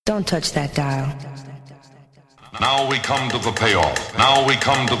Don't touch that dial. Now we come to the payoff. Now we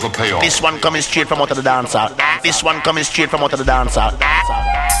come to the payoff. This one coming straight from out of the dancer. This one coming straight from out of the dancer.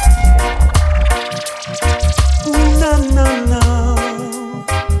 Ooh, no, no, no.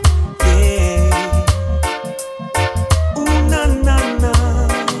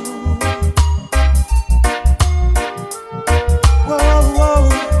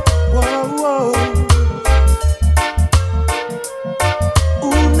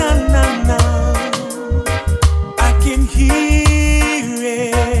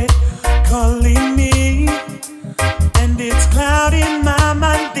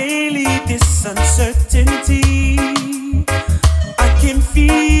 Uncertainty, I can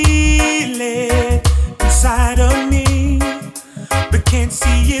feel it inside of me, but can't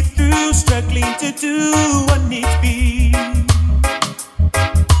see it through, struggling to do what needs be.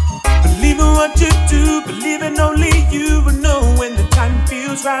 Believe in what you do, believe in only you will know when the time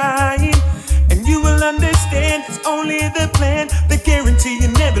feels right, and you will understand it's only the plan, the guarantee you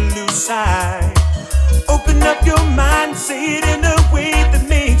never lose sight. Open up your mind, say it in a way that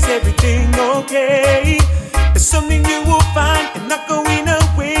makes everything okay. It's something you will find and not going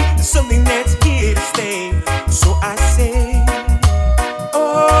away. It's something that's here to stay. So I say,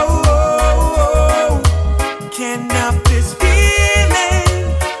 oh, oh, oh, can't help this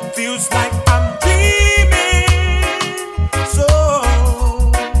feeling. Feels like I'm dreaming. So,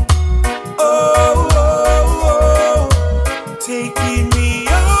 oh, oh, oh, taking me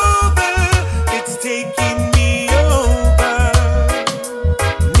over. It's taking me over.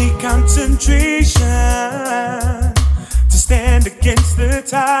 Need concentration to stand against the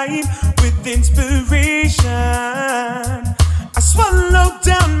time with inspiration. I swallow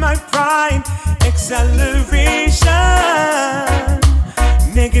down my pride, acceleration.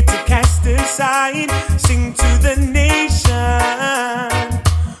 Negative cast aside, sing to the nation.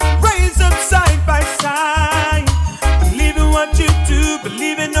 Rise up side by side. Believe in what you do,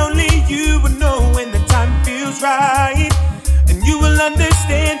 believe in only you will know when the time feels right. And you will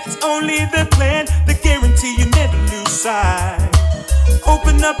understand it's only the plan, the guarantee you never lose sight.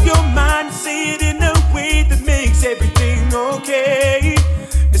 Open up your mind, say it in a way that makes everything okay.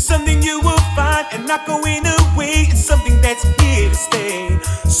 It's something you will find and not going away. It's something that's here to stay.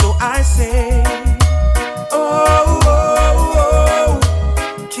 So I say, oh, oh, oh,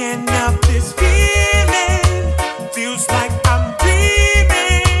 can't help this feeling. Feels like I'm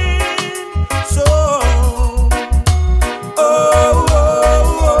dreaming. So, oh, oh,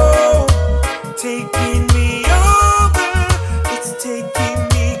 oh, taking me over. It's taking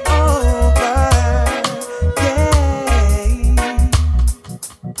me over. Yeah.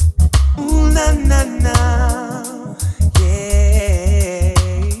 Ooh, na, na, na. Yeah.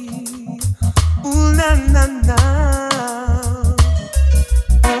 Ooh, na, na, na.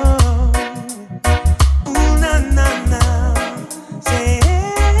 Oh. Ooh, na, na, na. Say,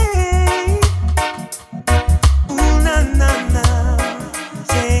 ooh, na, na, na.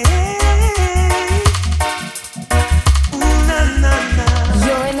 Say, ooh, na, na, na.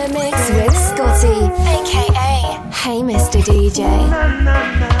 You're in the mix with Scotty, aka Hey Mr. DJ. Na, na,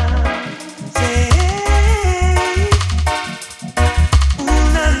 na. Say, ooh,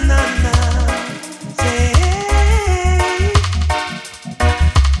 na, na, na. Say,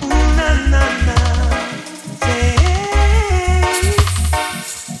 ooh, na, na, na. Say,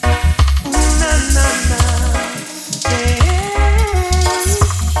 ooh, na, na, na. Say,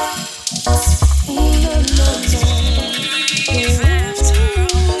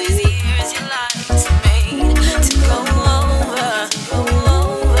 After all these years, your life's made to go over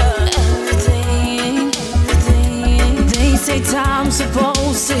everything. They say time's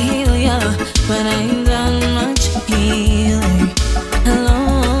supposed to heal ya, but I ain't done much healing.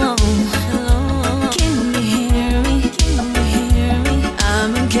 Hello, can you hear me?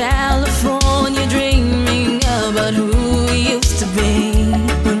 I'm in California dreaming about who we used to be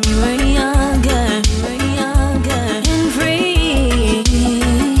when we were younger and free.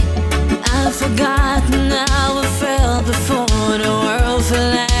 I've forgotten how it felt before the world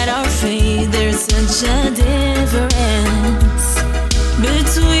fell at our feet. There's such a difference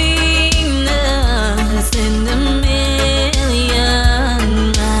between us and a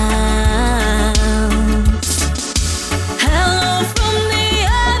million miles. Hello from the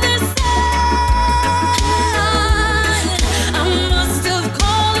other side. I must have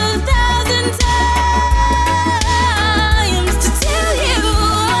called 1,000 times to tell you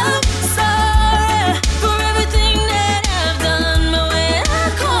I'm sorry for everything that I've done. But when I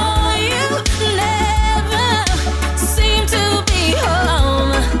call you, never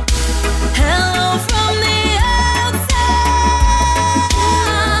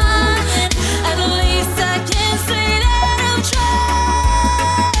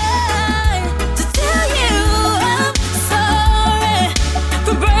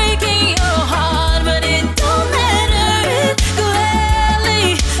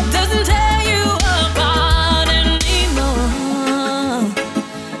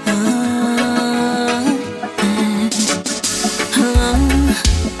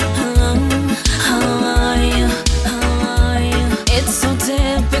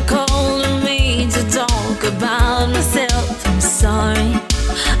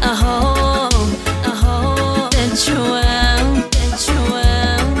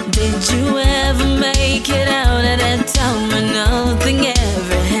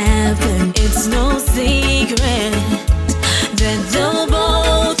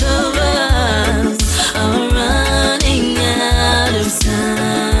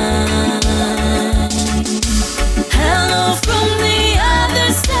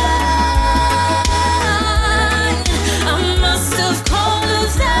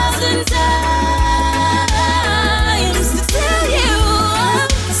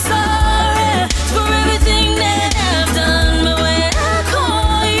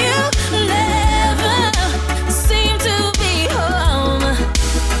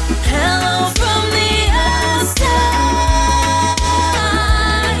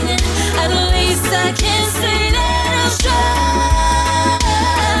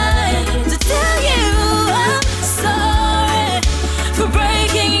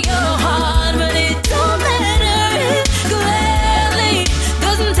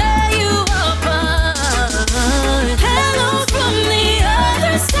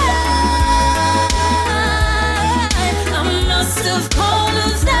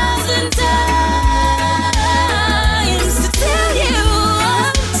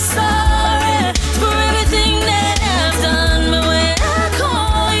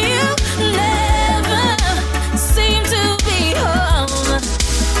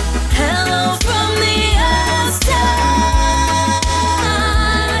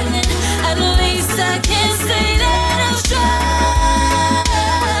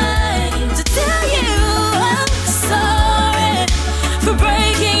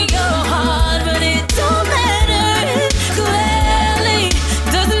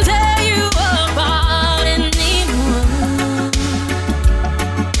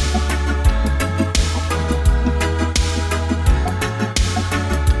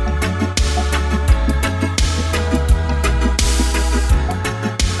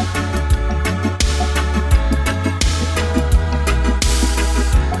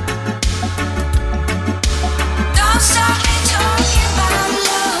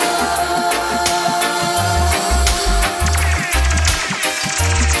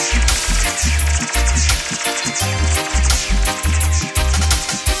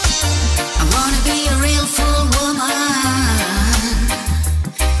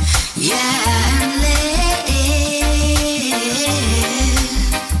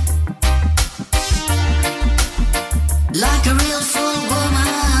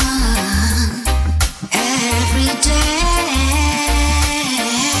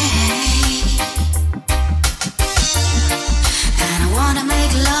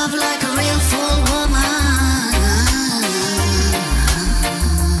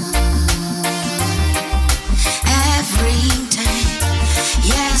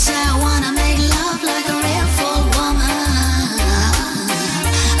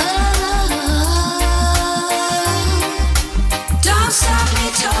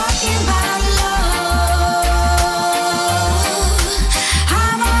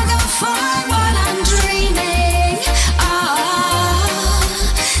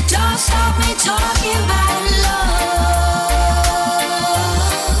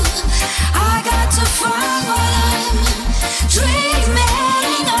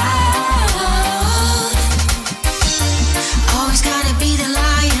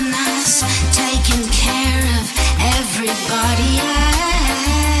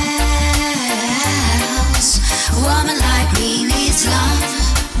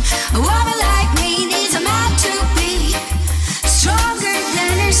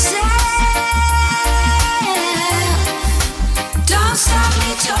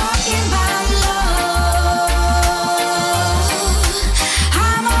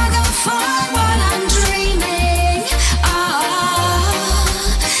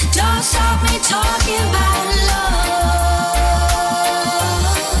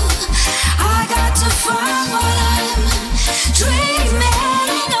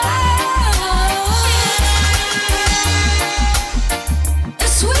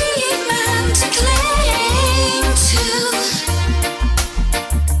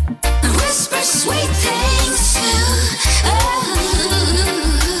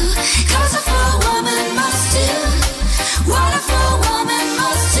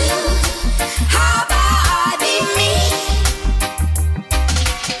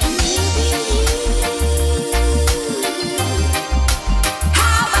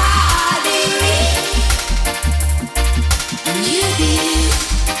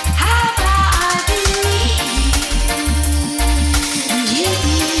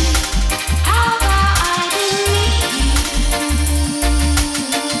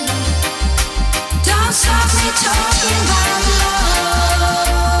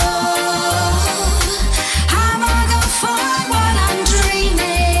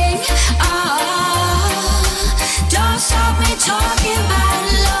talking about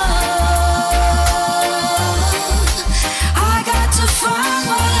love. I got to find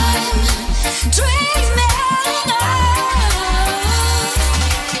what I'm dreaming of.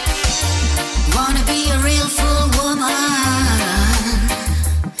 Wanna be a real full woman,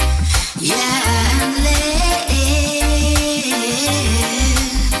 yeah, and live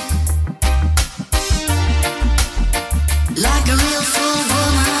like a real full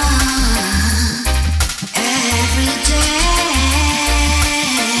woman every day.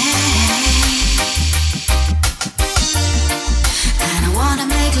 And I wanna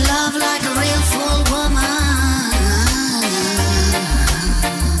make love like a real full woman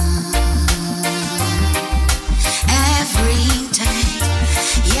every day.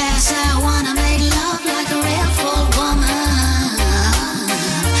 Yes, I wanna make love like a real full woman.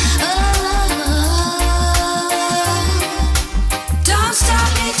 Don't stop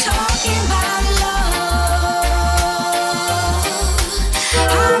me talking about love. I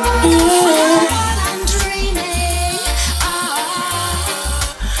wanna find what I'm dreaming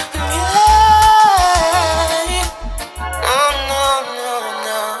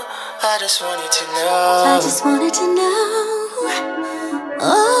I just wanted to know. I just wanted to know.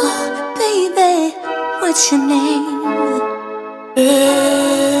 Oh, baby, what's your name?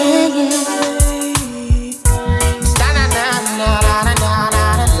 Yeah, yeah.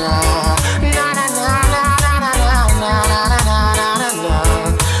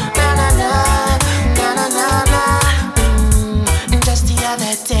 Just the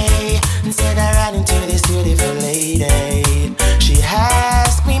other day, said I ran into this beautiful lady. She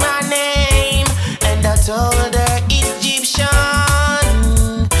asked me my name, and I told her it's Gyptian.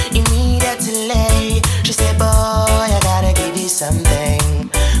 Immediately, she said, boy, I gotta give you something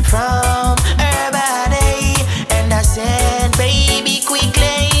from her body. And I said, baby,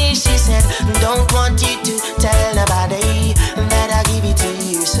 quickly. She said, don't want you to tell nobody that I give it to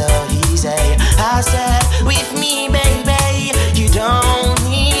you so easy. I said, with me, baby, you don't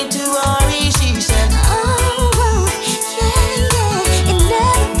need to worry. She said, Oh, yeah, yeah, it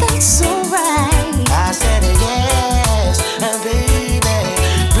never felt so right. I said, yes, baby,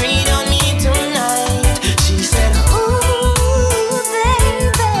 breathe on me tonight. She said, Ooh,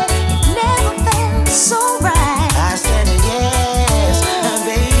 baby, it never felt so right. I said, yes,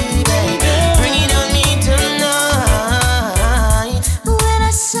 baby, breathe on me tonight. When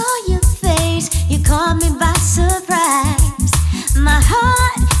I saw your face, you caught me by surprise. My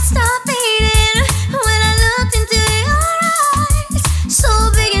heart stopped beating when I looked into your eyes. So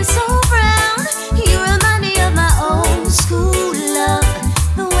big and so brown, you remind me of my old school love.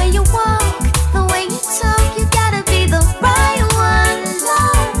 The way you walk, the way you talk, you gotta be the right one,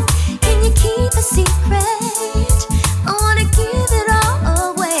 love. Can you keep a secret? I wanna give it all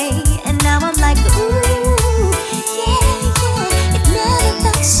away. And now I'm like, ooh, yeah, yeah, it never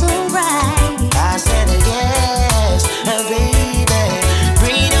felt so right. I said, yes, baby,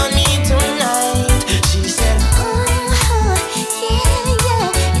 breathe on me tonight. She said, Yeah,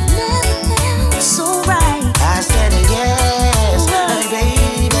 yeah, it never felt so right. I said, yes,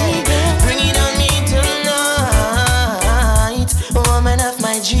 baby, breathe on me tonight. Woman of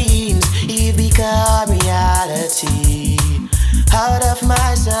my dreams, you become reality. Out of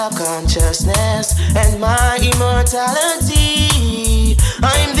my subconsciousness and my immortality,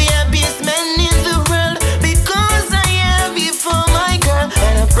 I'm the happiest man in the world because I have you for my girl.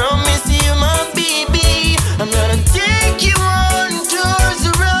 And I promise you, my baby, I'm gonna take you on tours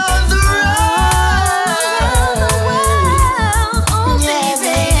around the world. Oh, Yeah, baby.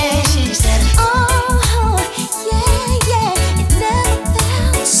 baby, she said, Oh, yeah, yeah, it never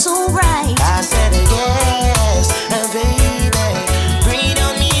felt so right. I said, yes, baby, breathe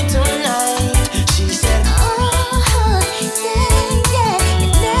on me tonight. She said, Oh,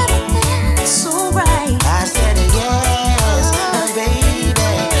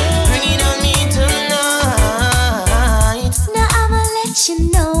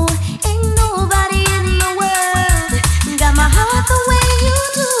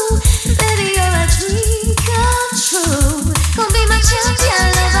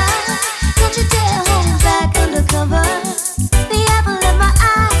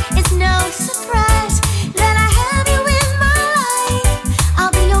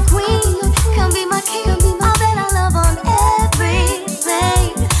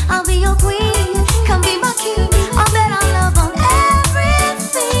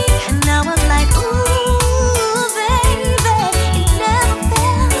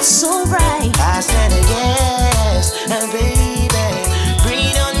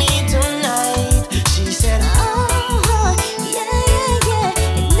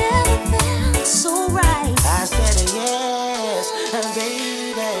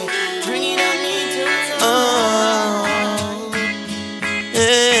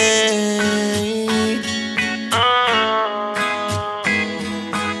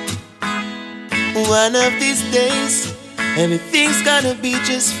 one of these days, everything's gonna be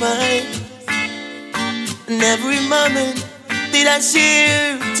just fine. And every moment that I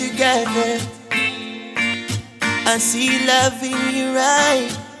share together, I see love in your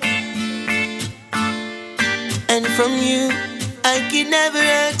eyes. And from you, I can never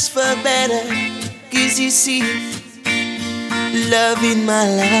ask for better, 'cause you see love in my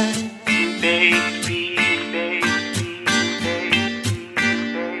life. Baby, baby, baby.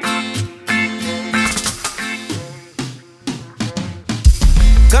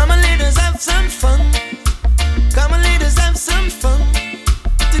 Come on, let us have some fun. Come on, let us have some fun.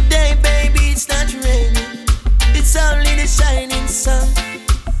 Today, baby, it's not raining, it's only the shining sun.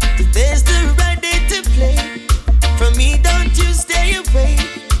 Today's the right day to play. From me, don't you stay away.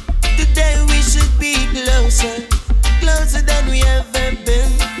 Today we should be closer, closer than we ever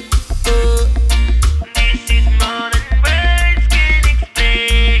been. Oh, this is more than words can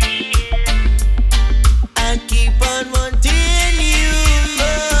explain. I keep on wanting you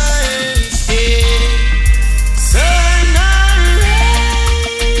more. Sun or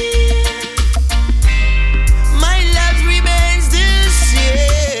rain, my love remains the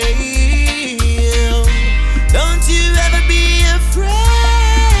same. Don't you ever be afraid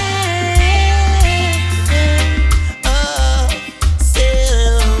of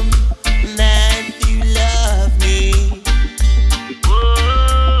saying that you love me.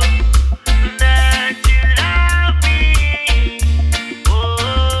 Oh, that you love me.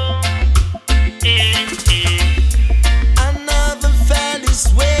 Oh, I never felt this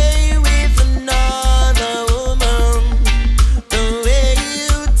way with another woman. The way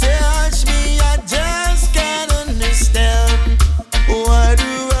you touch me, I just can't understand. Why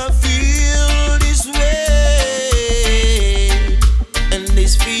do I feel this way? And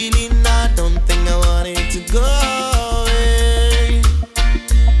this feeling, I don't think I want it to go away.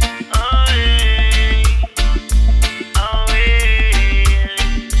 Away, away,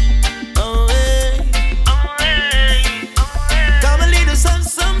 away, away. Come and let us have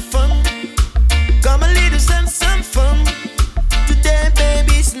some fun. Come and let us have some fun. Today,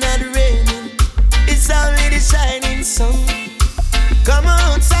 baby, it's not raining, it's already shining sun. Come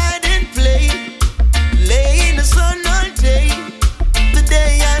outside and play, lay in the sun all day.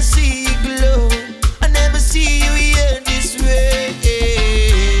 Today I see you glow, I never see you here this way.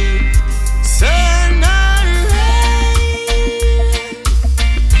 Sun or rain,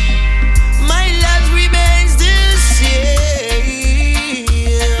 my love remains the same.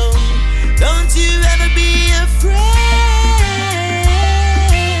 Don't you ever be afraid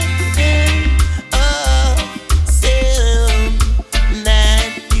of saying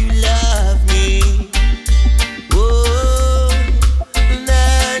that you love me. Oh,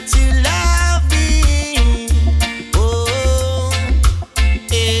 that you love me. Oh,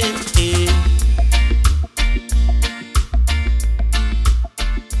 eh.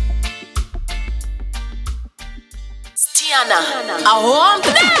 Tiana, I want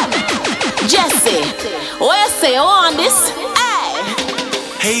them. Jesse, what you say? You want this? Hey.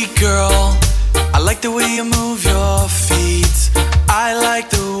 Hey girl, I like the way you move your feet. I like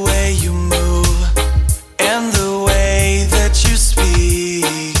the way you move and the way that you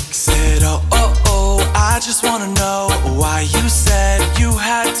speak. Said, oh, oh, oh, I just wanna know why you said you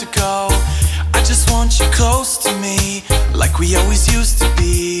had to go. I just want you close to me, like we always used to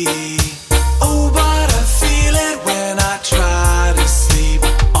be. Oh, but I feel it when I try to sleep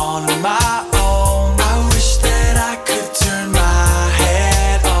on my own. I wish that I could turn my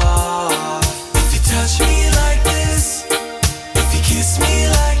head off. If you touch me like this, if you kiss me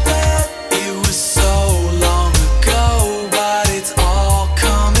like that, it was so long ago, but it's all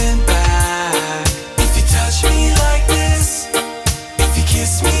coming back. If you touch me like this, if you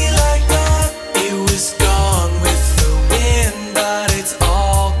kiss me like that, it was gone with the wind, but it's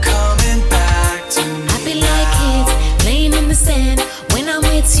all coming back to me. I be like kids playing in the sand. When I'm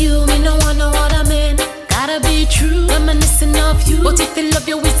with you, me no want no other man. Gotta be true, reminiscing of you. But if you love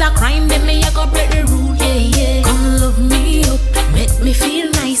you is a crime, then me I go break the rule. Yeah, yeah. Come love me up, make me feel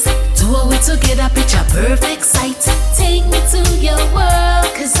nice. Do it together, picture perfect sight. Take me to your world,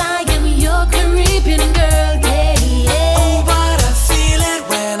 'cause I am your Caribbean girl. Yeah, yeah. Oh, but I feel it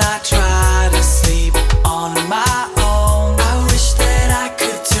when I try to sleep on my own. I wish that I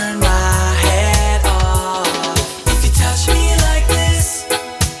could turn my head off. If you touch me like this,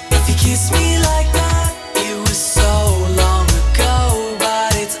 if you kiss me like that, it was so long ago,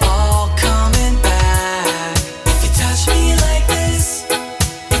 but it's all coming back. If you touch me like this,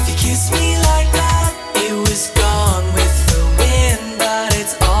 if you kiss me like that, it was gone with the wind, but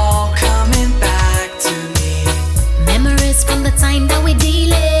it's all coming back to me.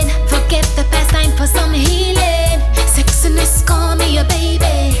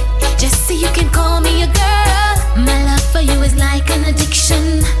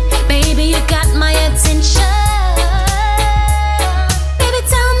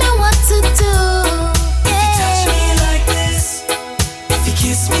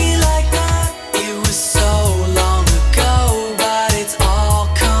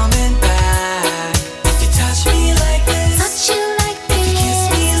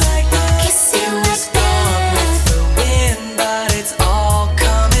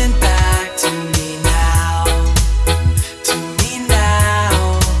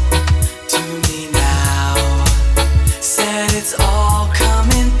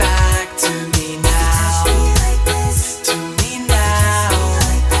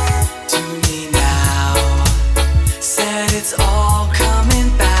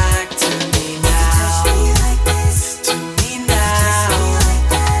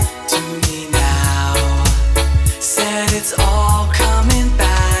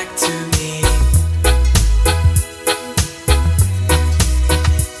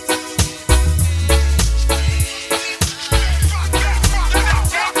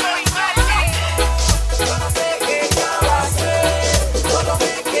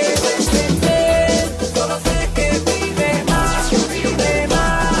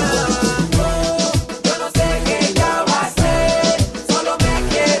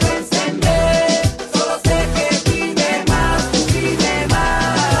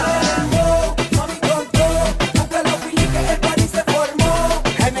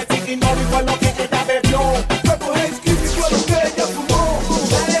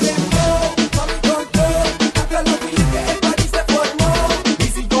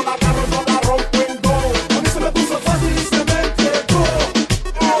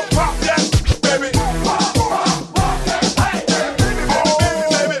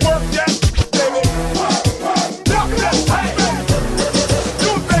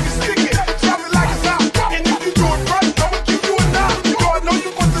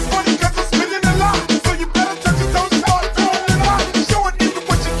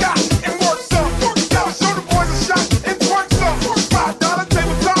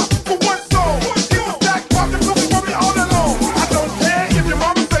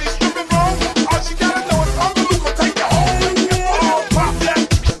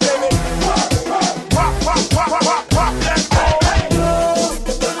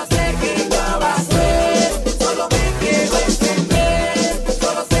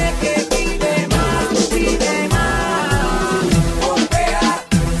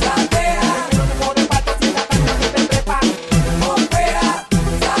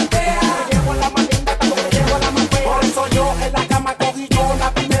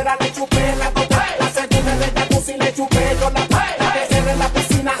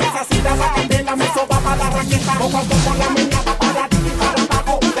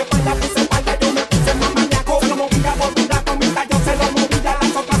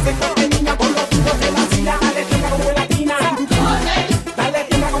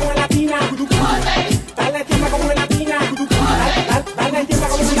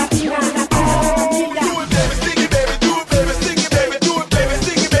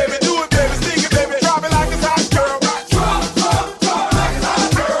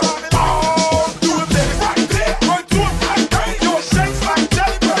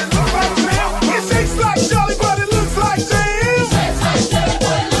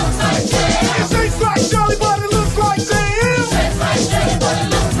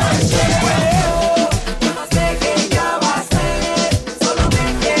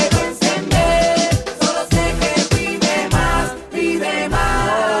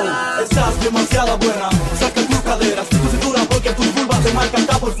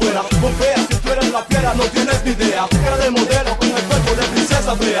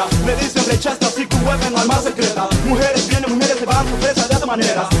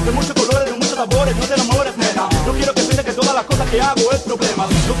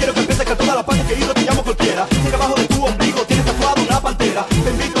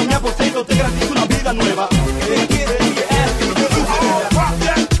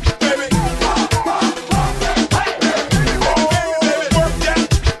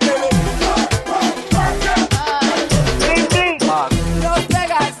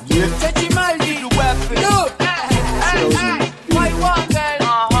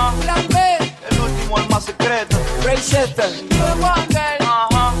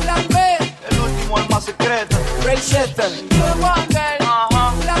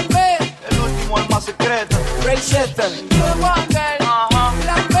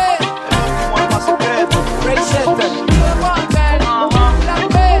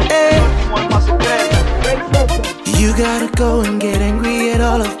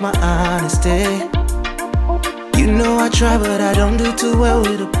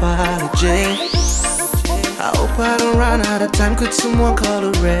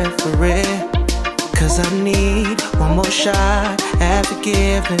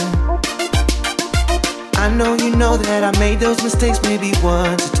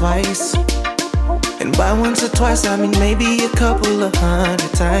 I mean maybe a couple of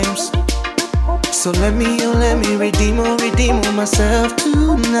 100 times. So let me redeem myself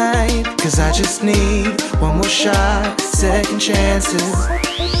tonight. Cause I just need one more shot, second chances.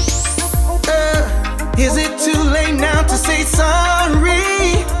 Is it too late now to say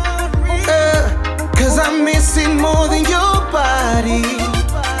sorry? Cause I'm missing more than your body.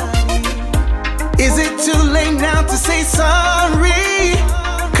 Is it too late now to say sorry?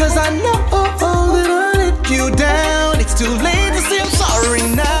 Cause I know that I let you down. It's too late to say I'm sorry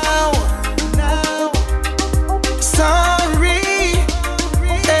now. Sorry.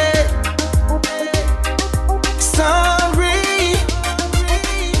 Sorry.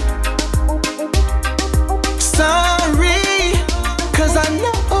 Sorry. Cause I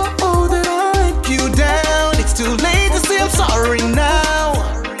know that I let you down. It's too late to say I'm sorry now.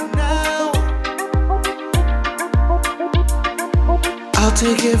 I'll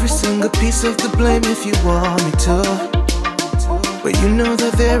take every single piece of the blame if you want me to. But you know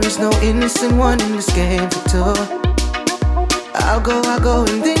that there is no innocent one in this game for two. I'll go,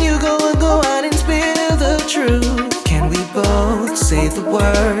 and then you go out and spill the truth. Can we both say the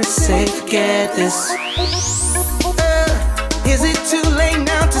words, say forget this? Is it too late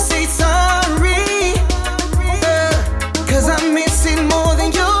now to say sorry? Cause I'm missing more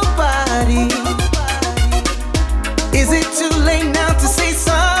than your body. Is it too late now to say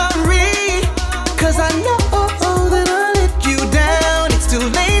sorry? Cause I know that I let you down. It's too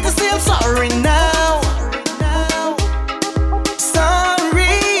late to say I'm sorry now.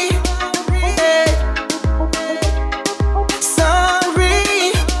 Sorry. Sorry.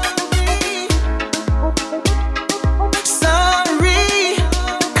 Sorry.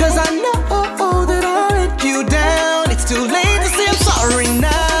 Cause I know that I let you down. It's too late to say I'm sorry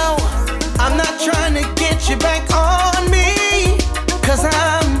now. I'm not trying to get you back on me. Cause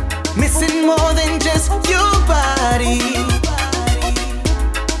I'm missing more than just your body.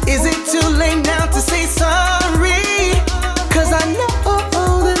 Is it too late now to say sorry? Cause I know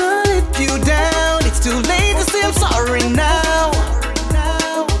that I let you down. It's too late to say I'm sorry now.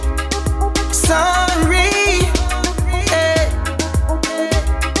 Sorry.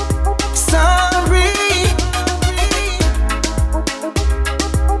 Sorry.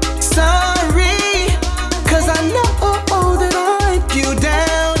 Sorry. Cause I know that I let you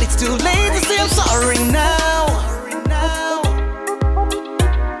down. It's too late to say I'm sorry now.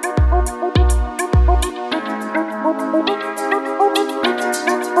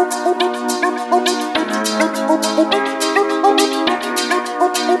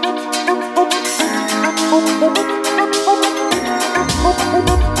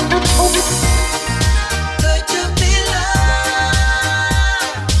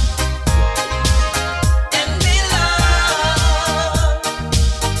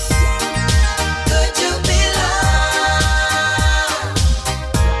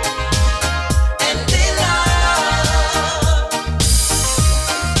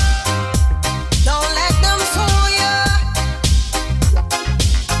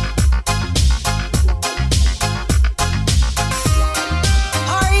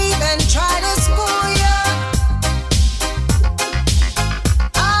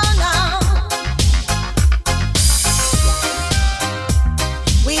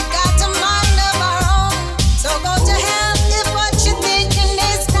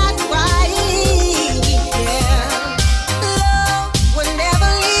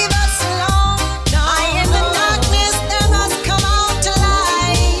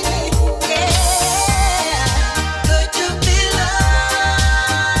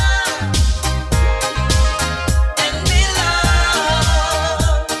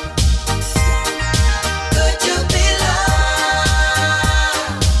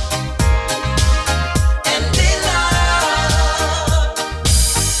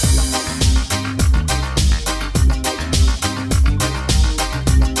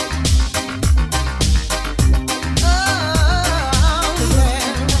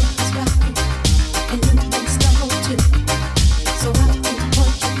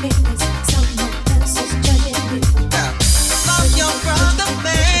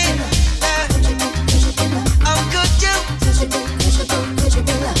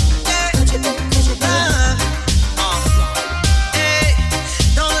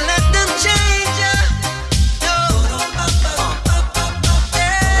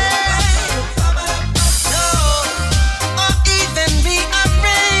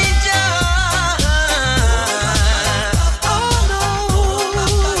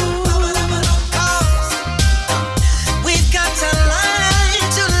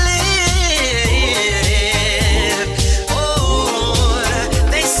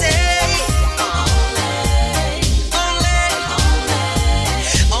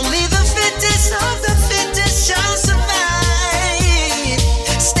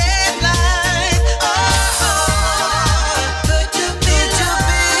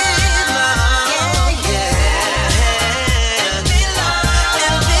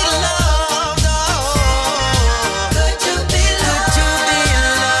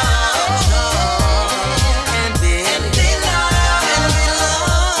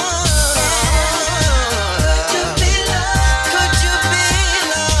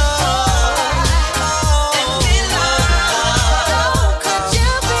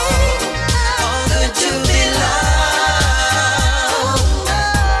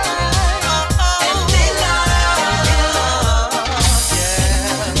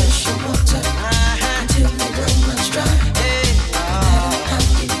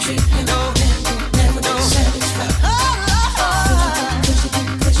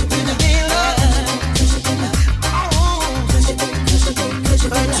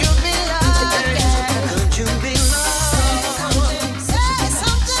 Could you be loved again? Could you be loved? Say something. Say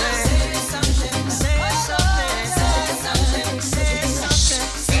something. Say something. Say something.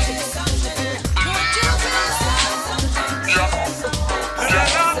 Say something. Could you be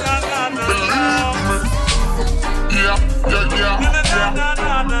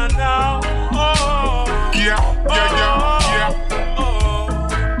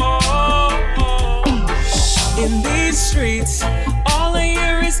In these streets, all I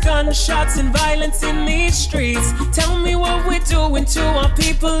hear is gunshots and violence in these streets. Tell me what we're doing to our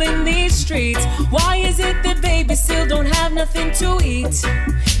people in these streets. Why is it that babies still don't have nothing to eat?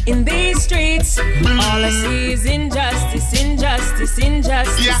 In these streets, all I see is injustice, injustice,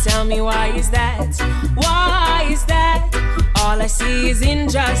 injustice. Yeah. Tell me why is that? Why is that? All I see is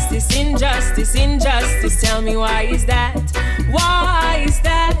injustice, injustice, injustice. Tell me why is that? Why is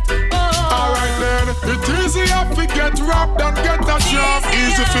that? Alright then, it's easier to get robbed and get a job.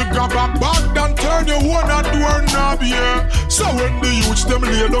 Easy to grab a bag and turn your one and doorknob, yeah. So when the youths them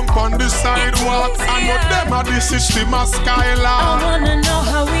lay down on the sidewalk, I know them are the system of skyline. I wanna know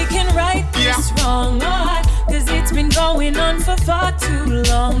how we can right this wrong, no lie. Cause it's been going on for far too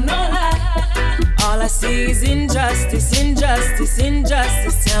long, no lie. All I see is injustice, injustice,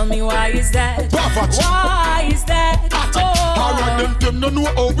 injustice. Tell me why is that? Poverty. Why is that? Alright, them no know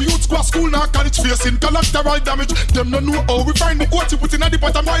how we youths go school now college facing collateral damage. Them no know how we find the oat put in at the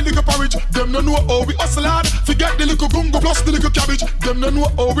bottom while little porridge. Them no know how we hustle hard, forget the little gungo plus the little cabbage. Them no know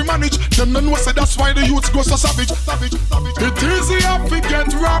how we manage. Them no know say that's why the youths go so savage, savage, savage. It easier to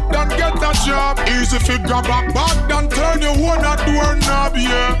get robbed than get a job. Easy to grab a bag than turn your one at doorknob,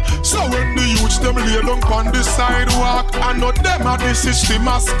 yeah. So when the youths them lay down on the sidewalk, I know them are the system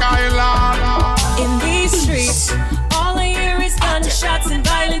of skyline. In these streets, all I hear is gunshots and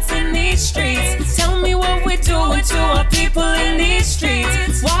violence in these streets. Tell me what we're doing to our people in these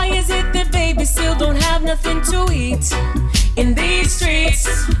streets. Why is it that babies still don't have nothing to eat? In these streets,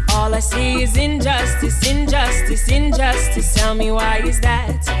 all I see is injustice, injustice, injustice. Tell me why is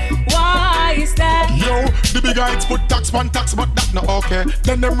that? Why is that? Yo, the big guys put tax on tax, but that not okay.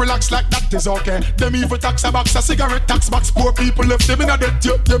 Then them relax like that is okay. Them even tax a box, a cigarette tax box. Poor people left them in a debt.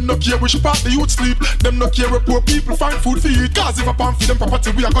 Yo, them no care which part the youth sleep. Them no care where poor people find food for eat. Cause if a pan feed them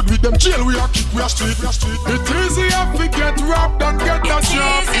property, we are good with them. Jail, we are kick, we are street, we are street. It easier to get robbed than get a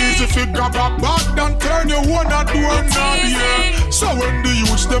job. Easy to grab a bag than turn your one and doorknob, yeah. So when the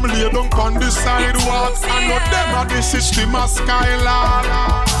youths them lay down on the sidewalk, I know them are the system of skyline.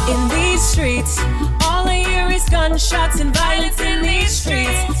 In these streets, all I hear is gunshots and violence in these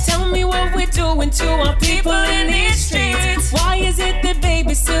streets. Tell me what we're doing to our people in these streets. Why is it that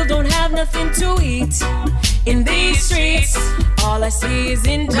babies still don't have nothing to eat? In these streets, all I see is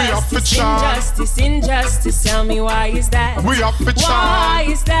injustice, injustice, injustice. Tell me why is that? Why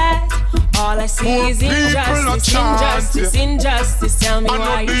is that? All I see is injustice, injustice, injustice. Tell me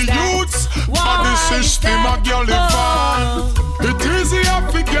why is that? Why the system of girl it easier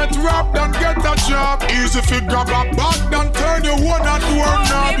to get robbed than get a job. Easy to grab a bag than turn your one and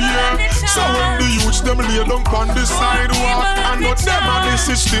doorknob, yeah. So when the youths them lay down on the sidewalk, I know them are the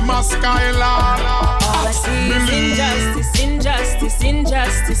system of skyline. All I see is injustice, injustice,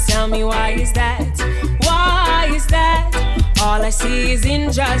 injustice. Tell me why is that? Why is that? All I see is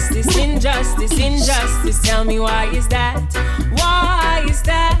injustice, injustice, injustice. Tell me why is that? Why is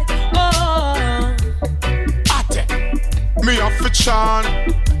that? Oh, me have to chant.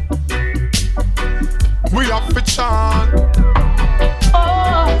 We have to chant.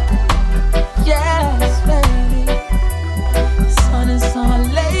 Oh, yes, baby. The sun is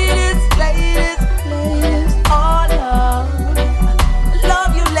on, ladies, ladies, ladies. Oh,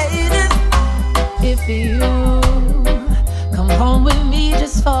 love you, ladies. If you come home with me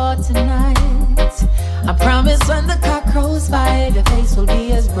just for tonight, I promise when the cock crows by, your face will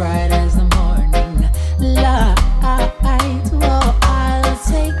be as bright as the morning light. Oh, I'll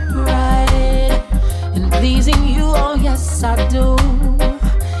take pride in pleasing you, oh yes I do.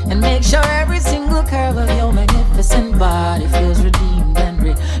 And make sure every single curve of your magnificent body feels redeemed and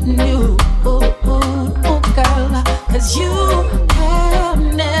renewed. Girl, cause you have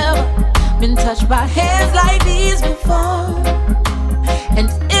never been touched by hands like these before. And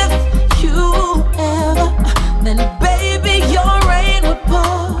if you ever, then baby your rain would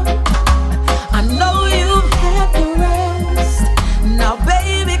pour. I know you've had the rest. Now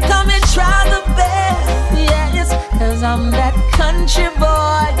baby come and try the best. Yes, cause I'm that country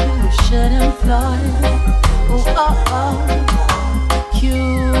boy you should employ.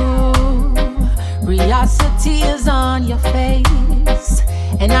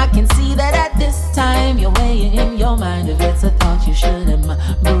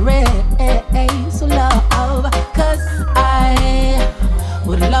 embrace love. Cause I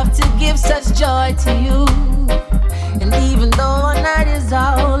would love to give such joy to you. And even though a night is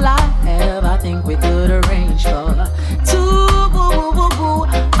all I have, I think we could arrange for two.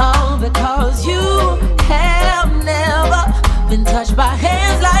 All because you have never been touched by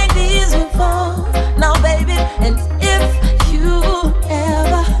hands like these before. Now baby, and if you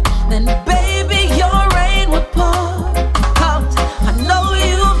ever, then baby your rain would pour. Cause I know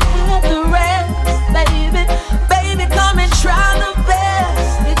you've had the rest, baby. Baby, come and try the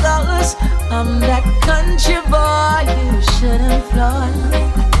best. Because I'm that country boy you should employ.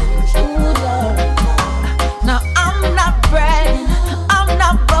 Ooh, Lord. Now I'm not bragging, I'm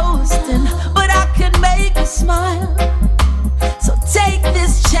not boasting, but I could make you smile. So take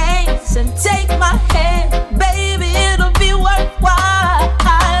this chance and take my hand, baby, it'll be worthwhile.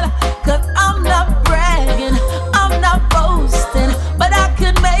 Cause I'm not bragging, I'm not boasting, but I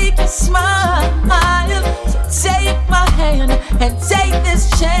could make you smile. So take my hand and take this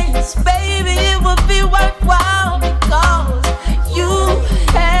chance, baby, it will be worthwhile. Because you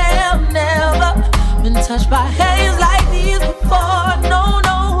have never been touched by hands like these before. No,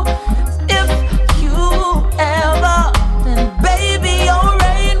 no. If you ever, then baby your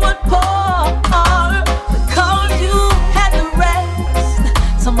rain would pour. Because you had the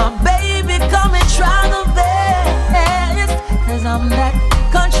rest. So my baby, come and try the best. Cause I'm that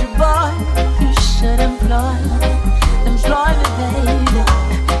country boy you should employ. Employ me, baby.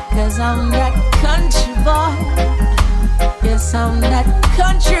 Cause I'm that country boy. Yes, I'm that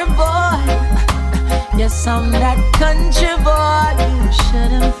country boy. Yes, I'm that country boy you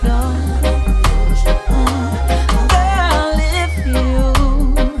should employ. Girl, if you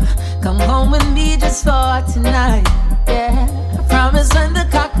come home with me just for tonight, yeah, I promise when the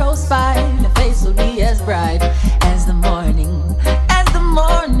cock goes by, the face will be as bright as the morning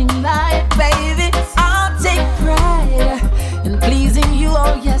light, baby. I'll take pride in pleasing you,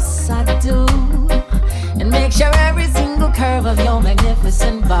 oh yes I do. And make sure every single curve of your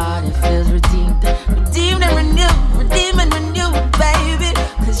magnificent body feels redeemed and renewed, baby.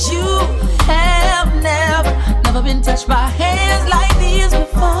 Cause you have never been touched by hands like these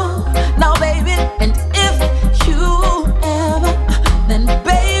before. Now baby, and if you ever, then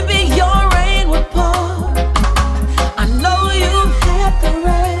baby your rain will pour. I know you had the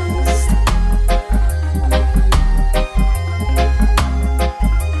rest.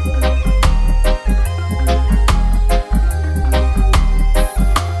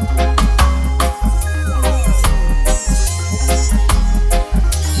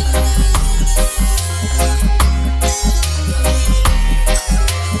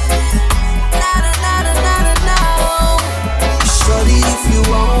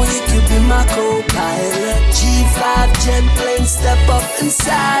 Co-pilot, G5 jet plane, step up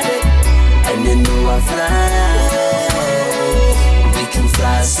inside it, and you know I fly. We can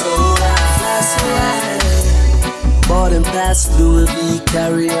fly so high. Boarding pass Louis V,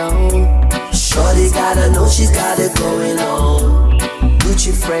 carry on. Shorty gotta know she's got it going on.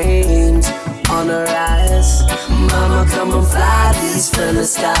 Gucci frames on her eyes. Mama, come and fly these friendly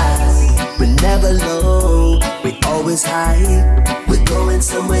skies. We never low, we always high. We're going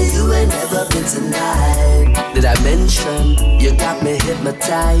somewhere you ain't never been tonight. Did I mention you got me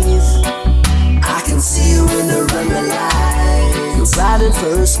hypnotized? I can see you in the running light. You're riding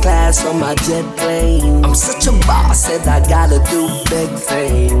first class on my jet plane. I'm such a boss, said I gotta do big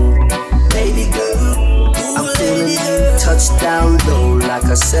thing. Baby girl, I'm feeling you. Touchdown low like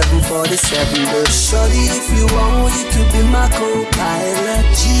a 747. But shorty, if you want, you could be my co-pilot.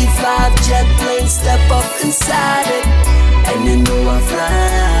 G5 jet plane, step up inside it, and you know I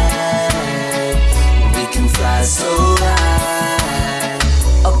fly. We can fly so high.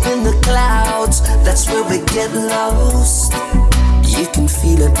 Up in the clouds, that's where we get lost. You can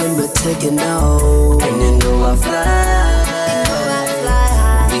feel it when we're taking off, and you know I fly.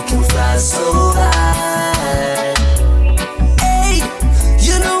 We can fly so high. Hey,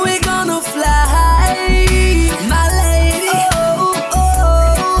 you know we're gonna fly, my lady. Oh,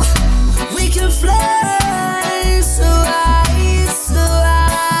 oh, we can fly so high, so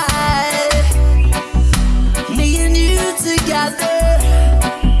high. Me and you together,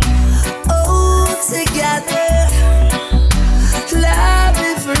 oh, together,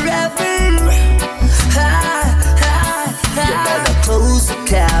 loving forever. You better close the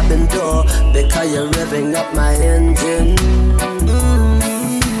cabin door, because you're revving up my engine.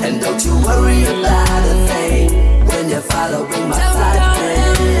 And don't you worry about a thing when you're following my flight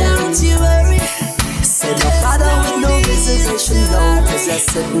plan. Don't you worry. Said no bother with no reservation, no, cause you're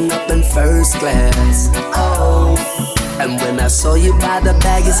sitting up in first class. Oh, And when I saw you by the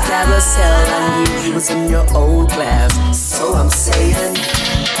baggage carousel, I knew you was in your own class. So I'm saying,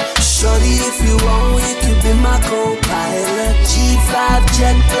 shorty, if you want, you can be my co-pilot. G5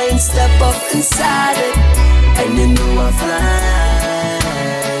 jet plane, step up inside it. And you know I fly.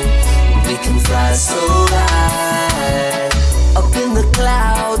 We can fly so high. Up in the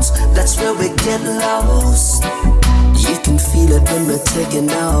clouds, that's where we get lost. You can feel it when we're taking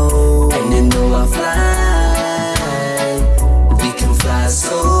off. And you know I fly. We can fly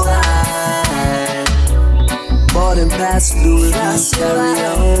so high. Boarding past Louis V, carry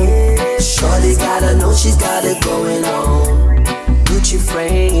on. Shorty gotta know she's got it going on. Gucci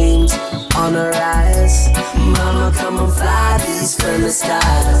frames on her eyes. Mama, come and fly these from the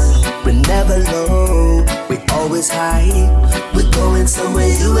skies. We're never low, we always high. We're going somewhere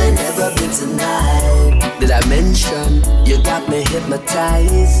you ain't never been tonight. Did I mention you got me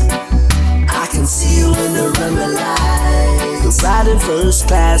hypnotized? I can see you in the runway lights. You're riding first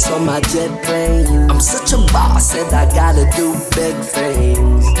class on my jet plane. I'm such a boss and I gotta do big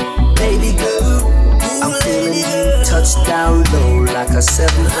things. Baby girl, I'm feeling you touch down low like a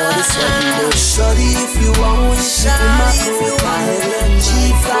 747. Shorty, if you want, you can be my co-pilot.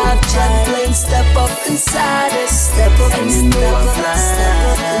 G5 jet plane, step up inside it. Step up and you know I fly. Step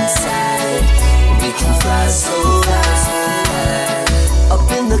up inside. We can fly so high. Up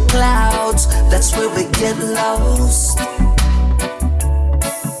in the clouds, that's where we get lost.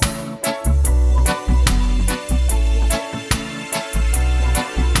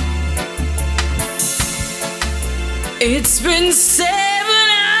 It's been 7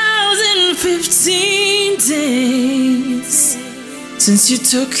 hours and 15 days since you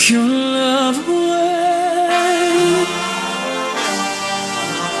took your love away.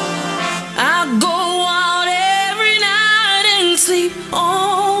 I go out every night and sleep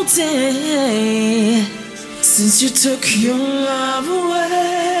all day since you took your love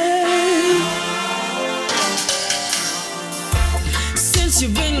away. Since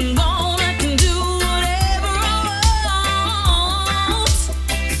you've been gone,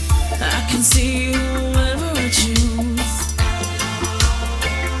 see whoever I choose.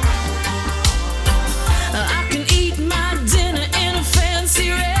 I can eat my dinner in a fancy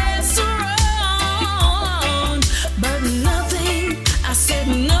restaurant, but nothing, I said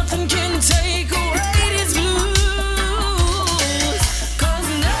nothing can take away these blues. 'Cause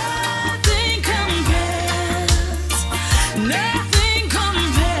nothing compares, nothing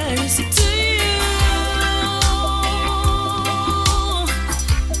compares to you.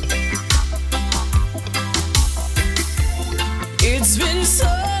 It's been so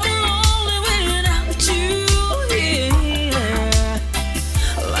lonely without you here,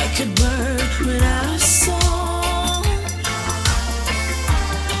 like a bird without a song.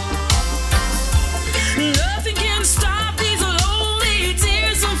 Nothing can stop these lonely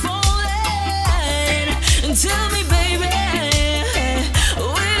tears from falling. And tell me, baby,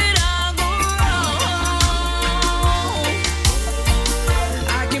 where did I go wrong?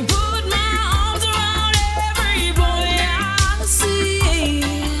 I can put my arms around every boy I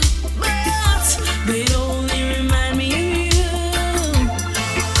see.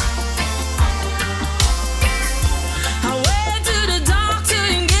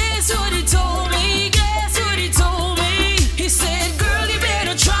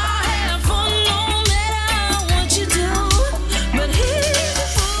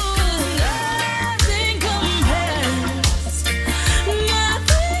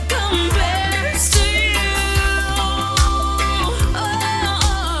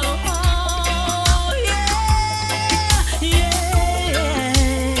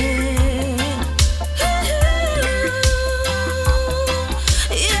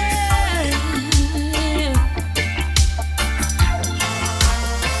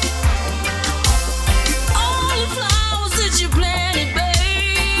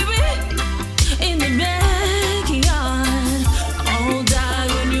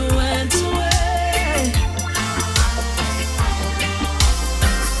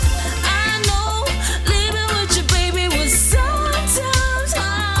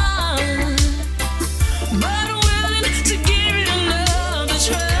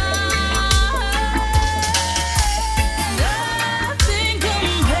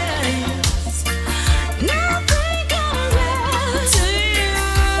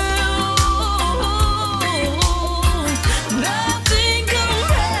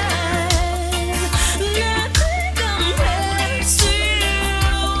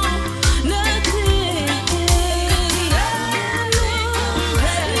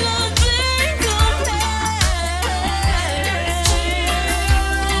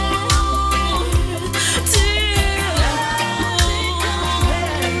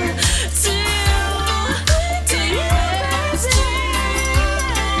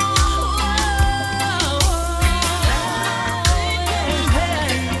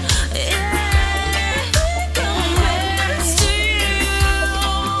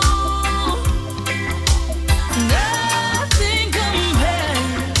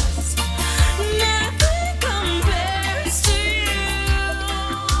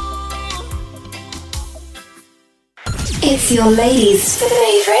 It's your ladies'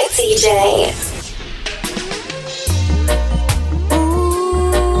 favorite DJ.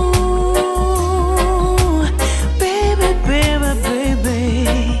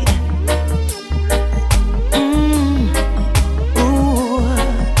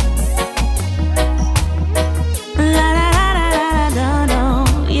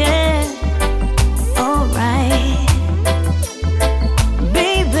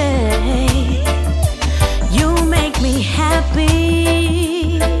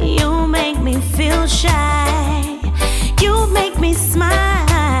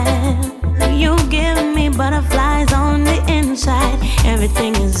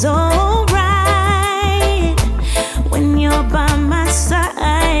 Everything is alright when you're by my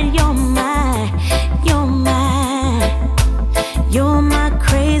side. You're my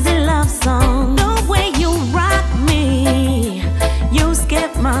crazy love song. The way you rock me, you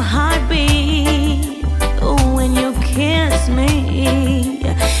skip my heartbeat. When you kiss me,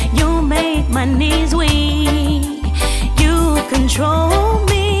 you make my knees weak. You control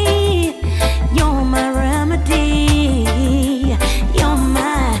me, you're my remedy.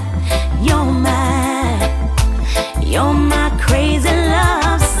 You're my crazy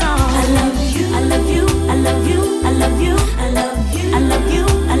love song. I love you, I love you, I love you, I love you, I love you, I love you,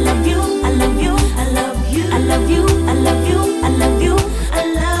 I love you, I love you, I love you, I love you, I love you, I love you, I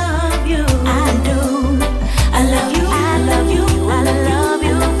love you, I do. I love you, I love you, I love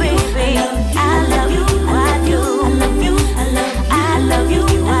you, baby. I love you, I do. I love you, I love you,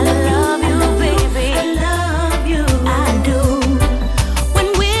 I love you, baby. I love you, I do. When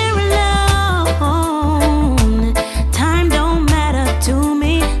we're alone, time don't matter to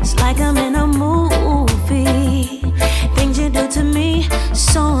me. It's like I'm in a movie. Things you do to me,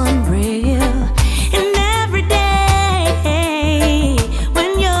 so unreal. And every day,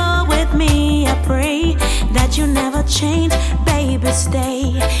 when you're with me, I pray that you never change, baby,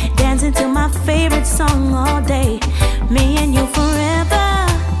 stay. Dancing to my favorite song all day. Me and you forever,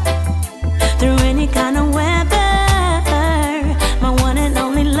 through any kind of weather. My one and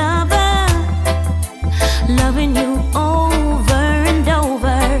only lover, loving you over and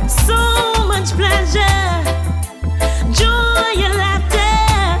over. So much pleasure, joy and laughter.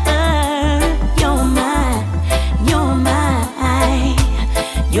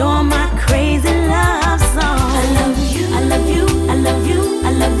 You're my crazy love song. I love you, I love you, I love you,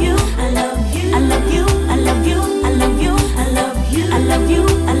 I love you, I love you, I love you, I love you, I love you, I love you, I love you,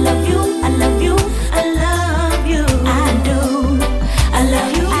 I love you, I love you, I love you, I do. I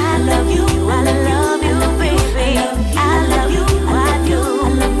love you, I love you, I love you, baby. I love you, I do.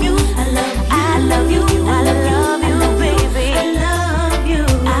 I love you, I love you, I love you, baby. I love you,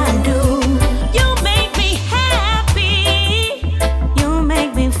 I do. You make me happy, you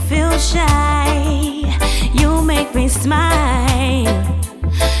make me feel shy, you make me smile,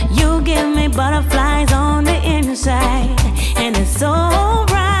 you give me butterflies on the inside, and it's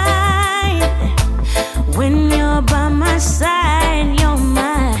alright when you're by my side.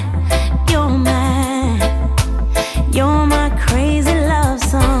 You're my crazy love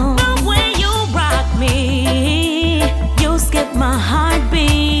song. The way you rock me, you skip my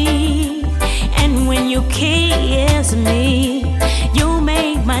heartbeat, and when you kiss me, you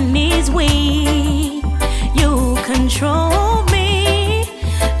make my knees weak. You control me,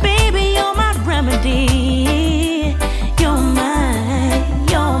 baby. You're my remedy.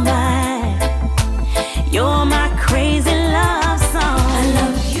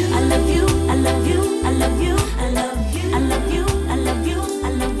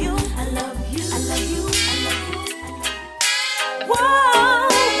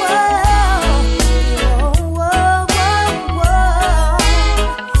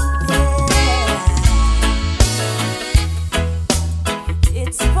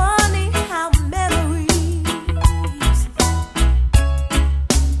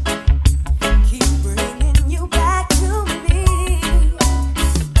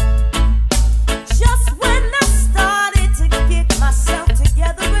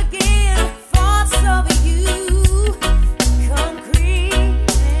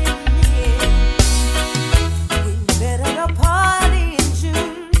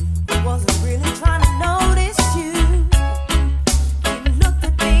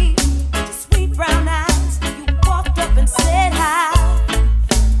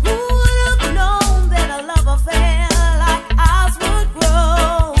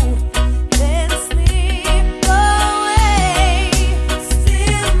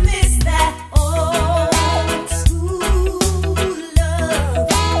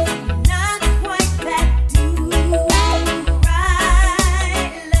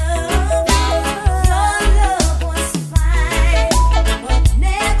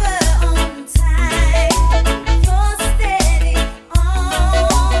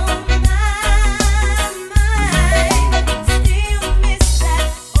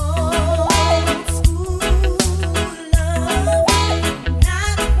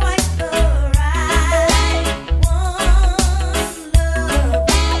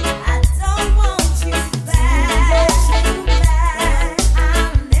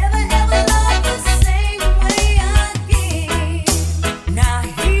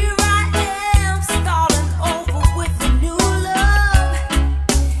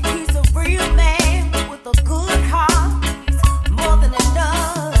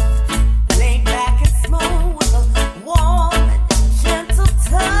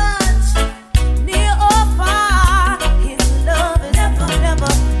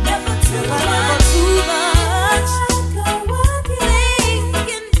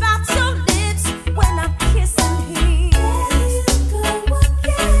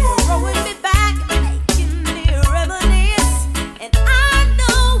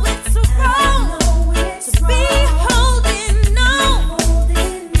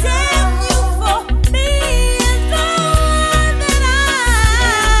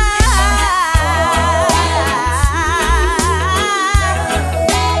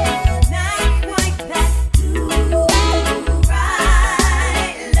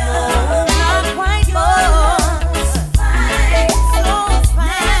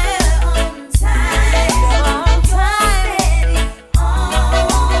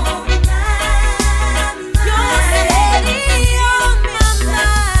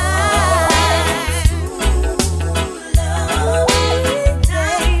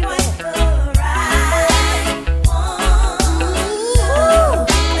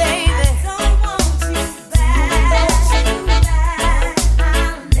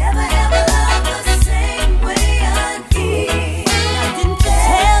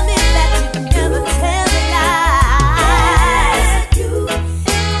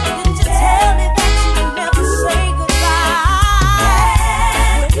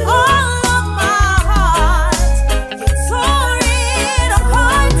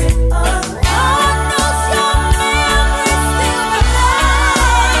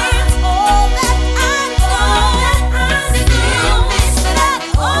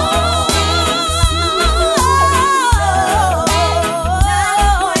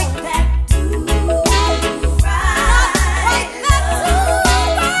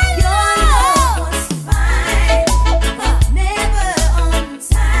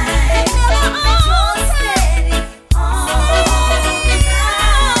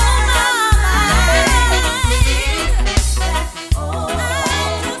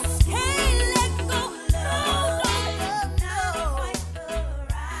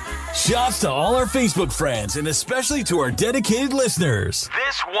 to all our Facebook friends and especially to our dedicated listeners.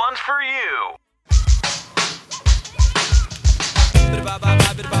 This one's for you.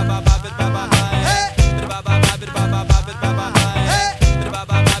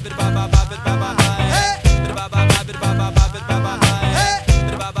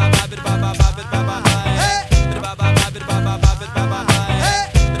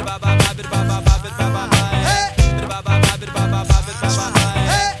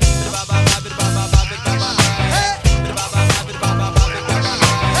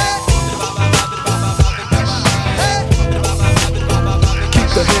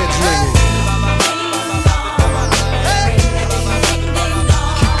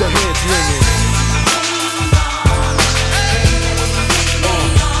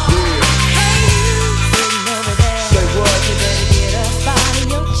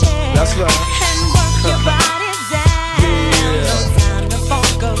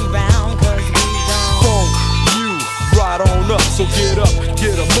 So get up,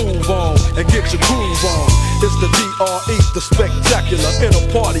 get a move on, and get your groove on. It's the DRE, the spectacular. In a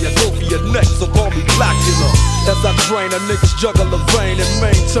party, I go for your neck, so call me Blackula. As I drain a nigga's jugular vein and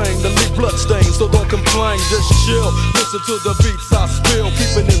maintain the leak blood stain. So don't complain, just chill. Listen to the beats I spill.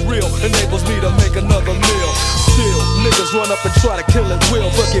 Keeping it real enables me to make another meal. Still, niggas run up and try to kill it will,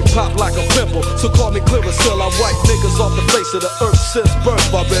 but get popped like a pimple. So call me Clearasil, I wipe niggas off the face of the earth since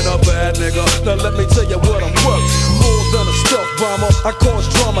birth. I've been a bad nigga, now let me tell you what I'm worth. More than a stealth bomber, I cause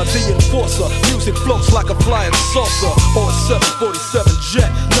drama, the enforcer. Music floats like a flying saucer or a 747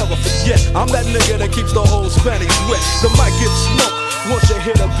 jet. Never forget, I'm that nigga that keeps the whole Spanish wet. The mic gets smoked once you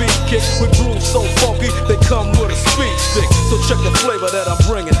hit a beat kick with grooves so funky they come with a speed stick. So check the flavor that I'm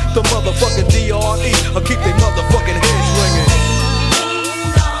bringing. The motherfucking DRE, I'll keep they motherfucking heads ringing.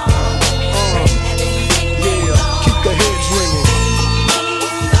 Yeah, keep the heads ringing.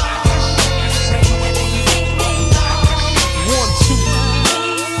 1, 2.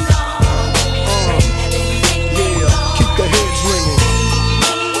 Yeah, keep the heads ringing.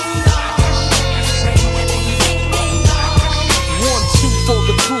 1, 2 for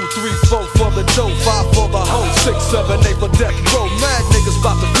the crew, 3, 4 for the dough, 5 for the hoe, 6, 7, 8 for death row. Mad niggas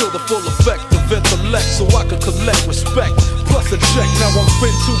about to feel the full effect of intellect, so I can collect respect. Plus a check, now I'm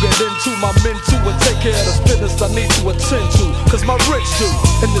fin to get into my men too and take care of the business I need to attend to. Cause my rich do,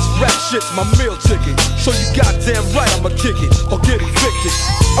 and this rap shit's my meal ticket. So you goddamn right I'ma kick it or get evicted.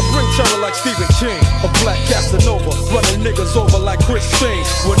 I bring terror like Stephen King, a black Casanova, running niggas over like Christine.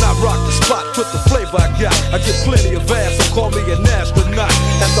 When I rock the spot with the flavor I got, I get plenty of ass, so call me an astronaut.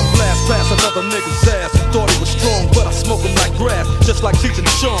 As I blast past another nigga's ass, who thought he was strong, but I smoke him like grass, just like teaching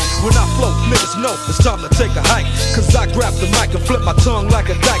Sean. When I float, niggas know it's time to take a hike. Cause I grab the mic and flip my tongue like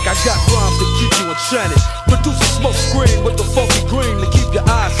a dyke. I got rhymes to keep you enchanted. Produce a smoke screen with the funky green to keep your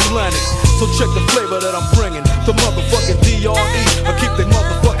eyes slanted. So check the flavor that I'm bringing. The motherfucking DRE, I keep they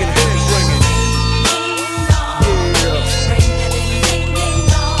motherfucking heads ringing. Yeah,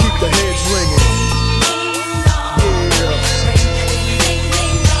 keep the heads ringing. Yeah,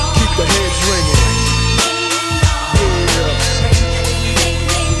 keep the heads ringing. Yeah,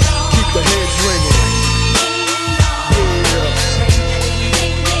 keep the heads ringing. Yeah, keep the heads ringing.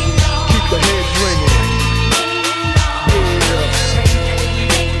 Yeah, keep the heads ringing.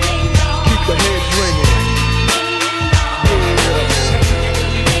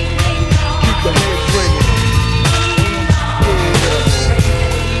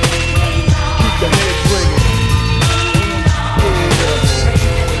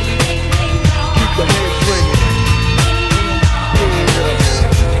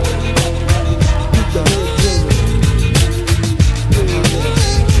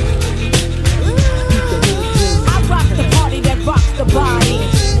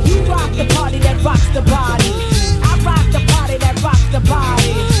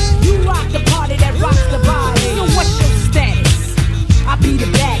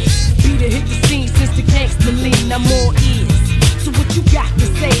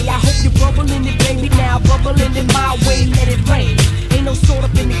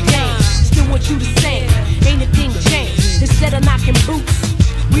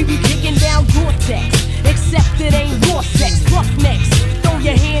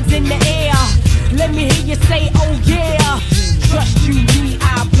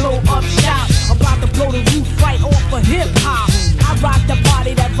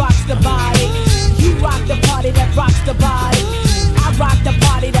 the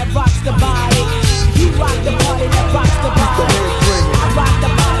party that rocks the body. You rock the party that rocks the body.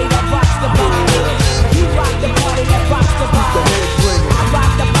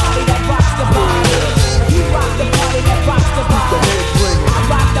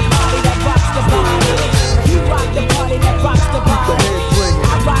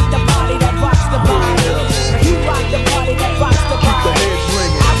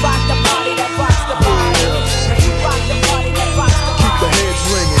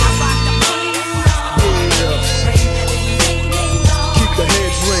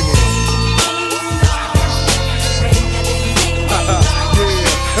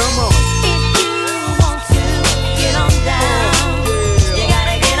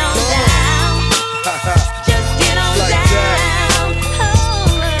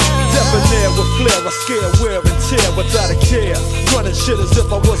 care, wear and tear without a care. Running shit as if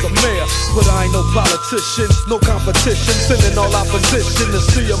I was a mayor. But I ain't no politician, no competition. Sending all opposition to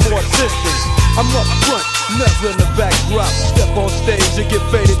see a more assistance. I'm up front, never in the backdrop. Step on stage and get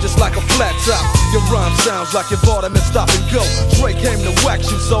faded just like a flat top. Your rhyme sounds like you bought them and stop and go. Drake came to wax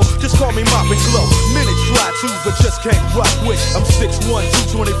you, so just call me Mop and Glow. Many try to, but just can't rock with. I'm 6'1",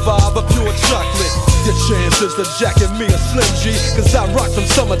 225, a pure chocolate. Your chances to jacket me a Slim G, cause I rock from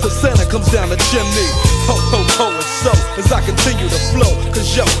summer to Santa comes down the chimney. Ho, ho, ho, and so, as I continue to flow.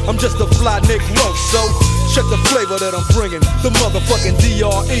 Cause yo, I'm just a fly Negro, so check the flavor that I'm bringing. The motherfucking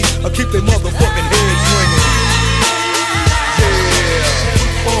D.R.E. I'll keep they motherfucking heads ringing. Yeah,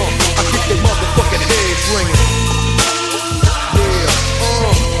 I keep they motherfucking heads ringing. Yeah,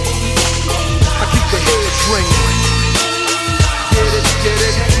 I keep the heads ringing. Get it, get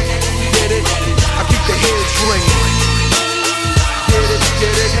it, get it. I keep the heads ringing. Get it,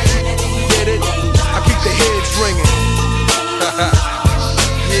 get it, get it. I keep the heads ringing.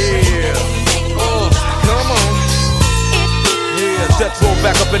 Yeah, come on. Yeah, death roll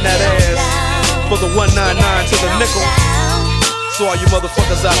back up in that ass. For the 199 to the nickel. So all you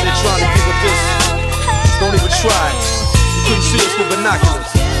motherfuckers out there trying to get with this, don't even try it. You couldn't see us with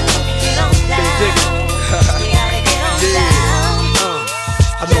binoculars. Can you dig it? Yeah.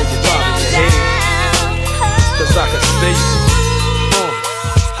 I know you're bobbing your head, cause I can see you.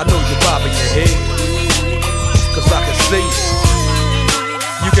 I know you're bobbing your head, cause I can see you.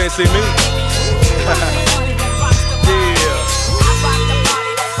 You can't see me. Yeah.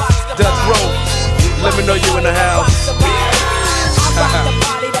 Death row, let me know you in the house. Yeah.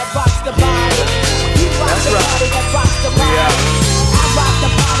 That's right. We out. I rock the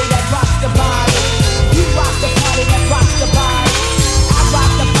body that rocks the body. You rock the body that rocks the body. I rock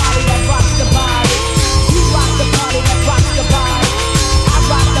the body that rocks the body. You rock the body that rocks the body. I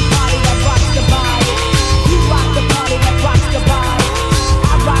rock the body that rocks the body. You rock the body that rocks the body.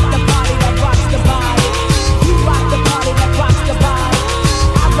 I rock the body that rocks the body. You rock the body that rocks the body.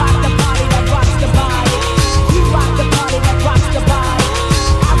 I rock the body that rocks the body. You rock the body that rocks the body.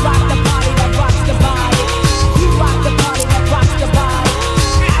 I rock the body that rocks the body. You rock the body that rocks the body. I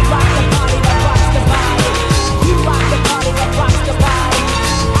rock the body that rocks the body. You rock the body that rocks the body.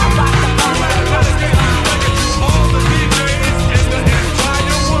 I rock the body that rocks the body. All the DJs in the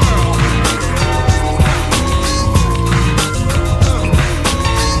entire world.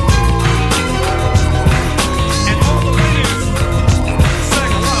 And all the ladies,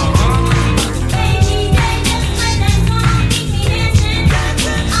 sing along, huh?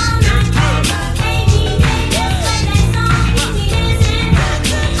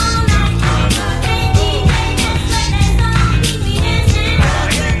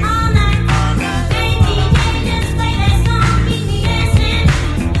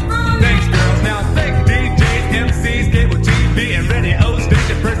 Thanks, girls. Now thank DJs, MCs, cable TV, and radio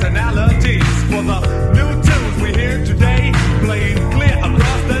station personalities for the new tunes we hear today, playing clear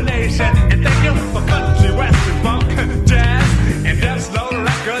across the nation. And thank you for country, western, funk, jazz, and death slow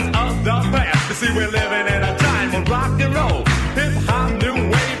records of the past. You see, we're living in a time of rock and roll, hip hop, new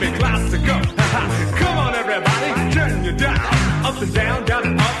wave, and classical. Come on, everybody, turn your dial up and down, down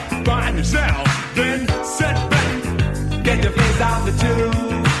and up, find yourself. Then sit back, get your face out the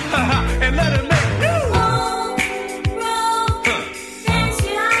tube, and let it make you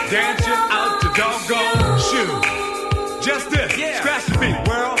dance you out your doggone shoe. Just this, scratch your feet,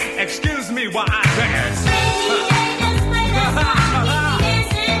 world. Excuse me while I dance.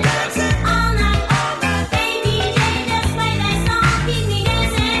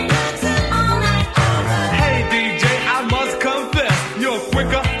 Hey DJ, I must confess, you're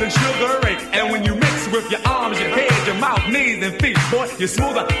quicker than Sugar Ray. And when you mix with your arms, your head, your mouth, knees, and feet, boy, you're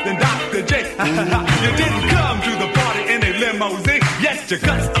smoother than Dr. J. You didn't come to the party in a limousine. Yes, your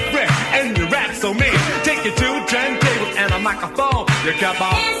cuts are fresh and your rap so mean. Take you to turntables and a microphone. You kept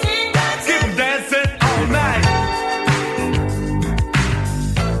on, keep 'em dancing all night.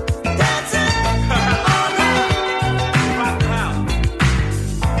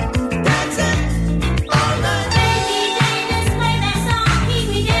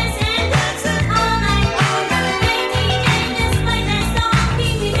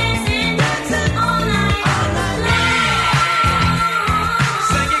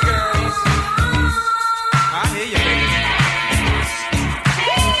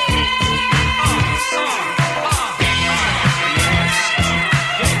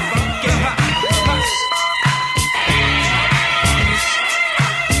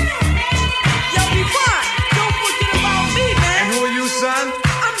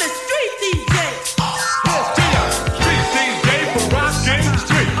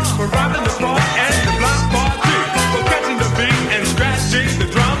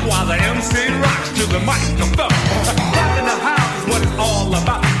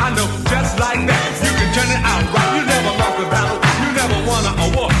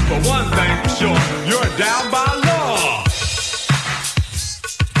 course, but one thing for sure, you're down by law.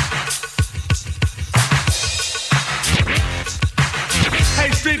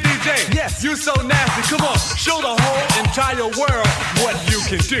 Hey, street DJ, yes, you so nasty. Come on, show the whole entire world what you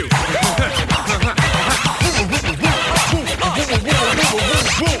can do.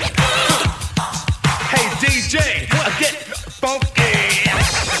 Hey, DJ, get funky.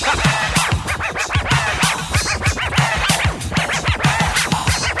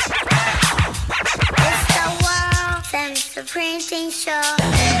 It's the world Symz the printing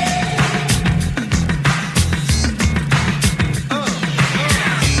show.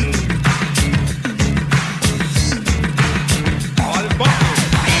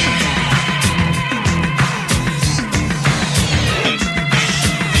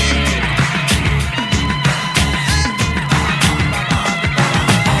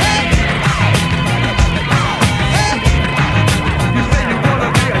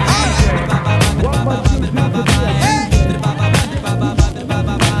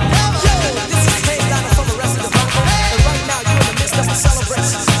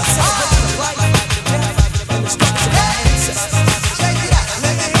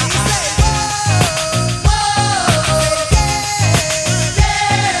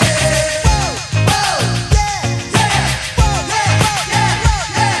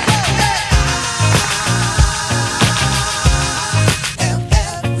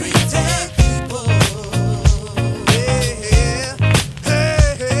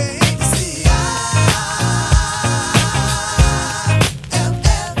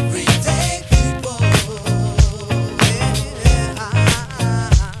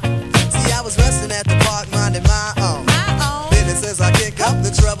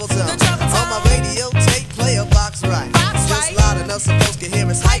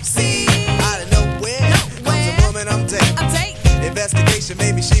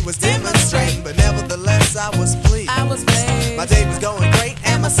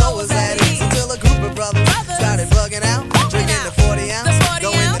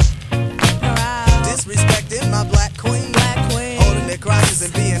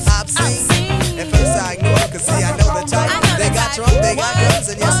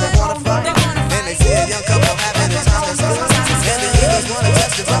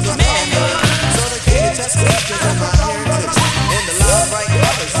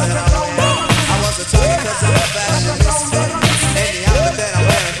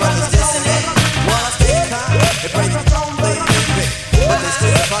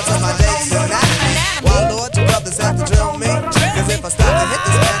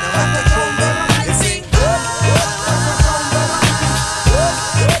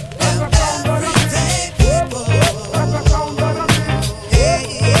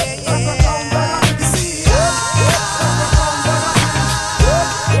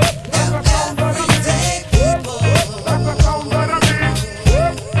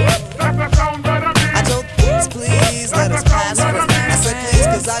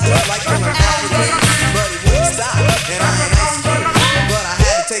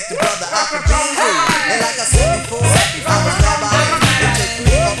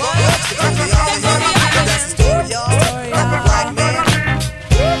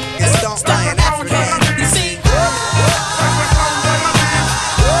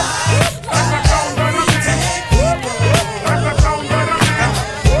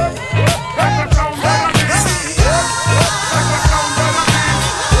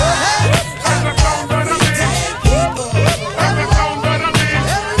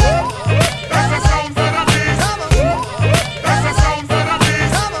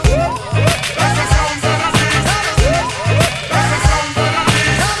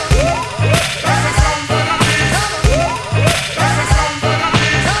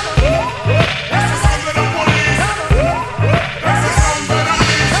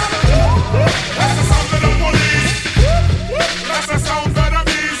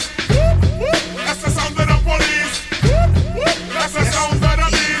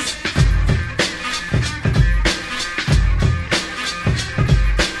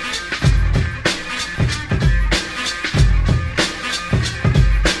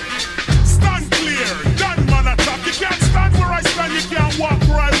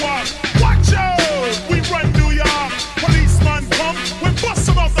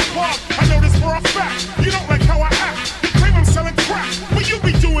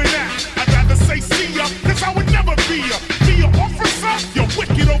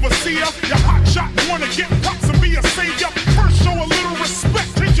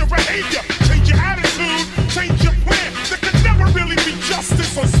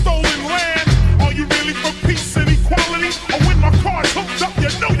 justice on stolen land? Are you really for peace and equality? Or when my car's hooked up,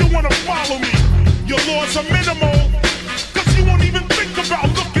 you're it's a minimal. Cause you won't even think about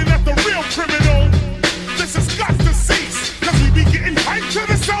looking at the real criminal. This has got to cease. Cause we be getting hyped to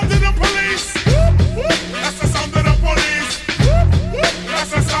the sound of the police. That's the sound of the police.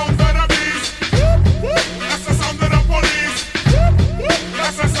 That's the sound of the beast. That's the sound of the police.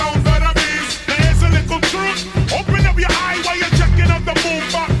 That's the sound of the beast. There's a little truth. Open up your eye while you're checking out the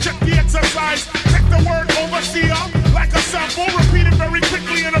boombox. Check the exercise. Take the word overseer like a sample. Repeat it very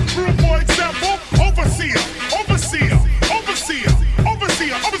quickly in a crew for example. Overseer, overseer, overseer,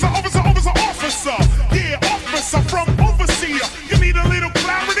 overseer, officer, officer. Yeah, officer from overseer. You need a little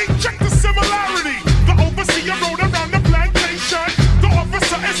clarity. Check the similarity. The overseer rode around the plantation. The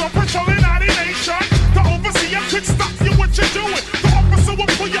officer is on patrol in our nation. The overseer could stop you what you're doing. The officer will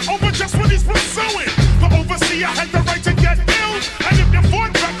pull you over just when he's pursuing. The overseer had the right to get ill, and if you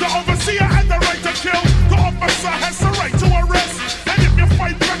fought back, the overseer had the right to kill. The officer has the right to arrest, and if you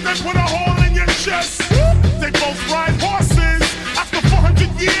fight back, they put a hole in your chest. They both ride horses. After 400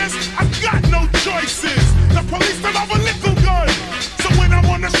 years, I've got no choices. The police don't have a little gun, so when I'm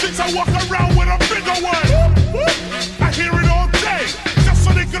on the streets, I walk around with a bigger one. I hear it all day, just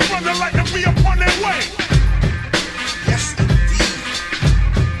so they can run the light and be upon their way. Yes, indeed.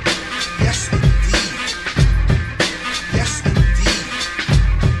 Yes, indeed. Yes, indeed.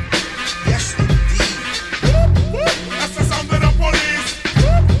 Yes, indeed. That's the sound of the police.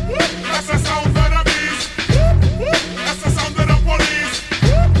 That's the sound of the beast. That's the sound of the police.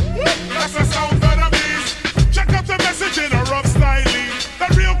 That's the sound of the beast. Check out the message in a rough styling. The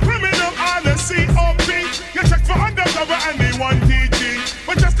real criminal on the COP. You check for undercover and they want DG.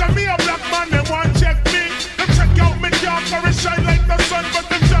 But just to me a black man, they want check me. Them check out me dark or it shine like the sun. But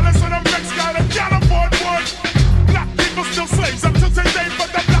them jealous of them next guy, them can't afford one. Black people still slaves up to today.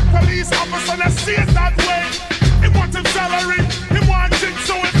 But the black police officer, let's see it that way. He wants him salary, he wants it,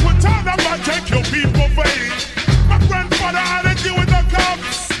 so it put on a man take your people for it. My grandfather had to deal with the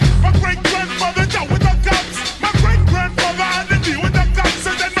cops. My great-grandfather dealt with the cops. My great-grandfather had to deal with the cops.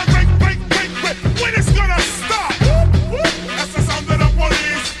 And then my great, when it's gonna stop? That's the sound of the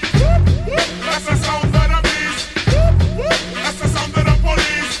police. That's the sound of the beast. That's the sound of the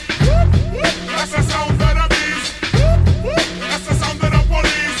police. That's the sound of the beast. That's the sound of the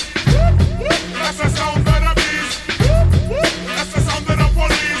police. That's the sound of the beast. That's the sound of the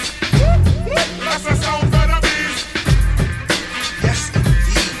police. That's the sound of the beast. Yes,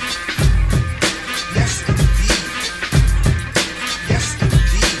 indeed. Yes, indeed. Yes,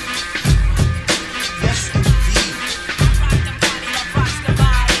 indeed. Yes, indeed. Rock the party that rocks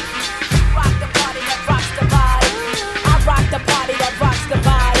the body. I rock the party that rocks the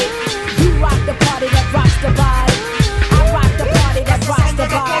body. You rock the party that rocks the body. I rock the party that rocks the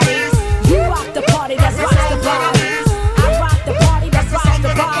body. You rock the party that rocks the body. I rock the party that rocks the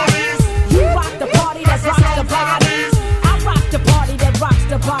body. You rock the party that rocks the body. I rock the party that rocks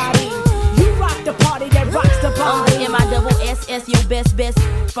the body. You rock the party that rocks the body. I'm the MISS, your best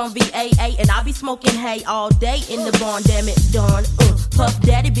from VAA, and I be smoking hay all day in the barn. Damn it, darn. Puff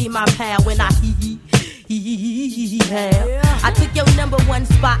Daddy be my pal when I I took your #1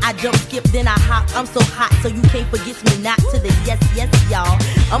 spot, I jump, skip, then I hop. I'm so hot, so you can't forget me not to the yes, y'all.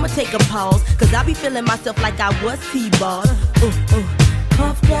 I'ma take a pause, cause I be feeling myself like I was T-ball.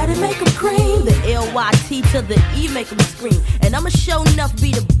 Puff Daddy make 'em cream. The LYT to the E make 'em scream. And I'ma show enough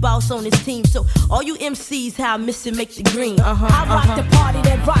be the boss on this team. So all you MCs, how I miss it, make the green. I rock the party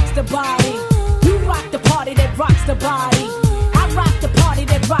that rocks the body. You rock the party that rocks the body. I rock the party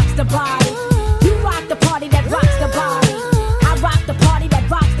that rocks the body. You rock the party that rocks the body. I rock the party that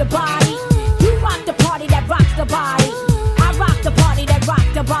rocks the body. You rock the party that rocks the body. I rock the party that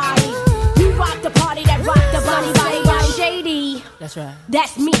rocks the body. You rock the party that rocks the body. Shady. That's right.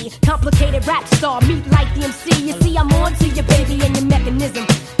 That's me, complicated rap star, meet like the MC. You see, I'm on to your baby and your mechanism.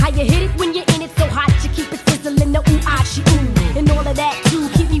 How you hit it when you're in it so hot, you keep it sizzling, the ooh-ah, she ooh. And all of that too,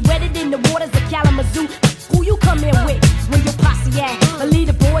 keep me wetted in the waters of Kalamazoo. Who you come in with, when your posse at? But leave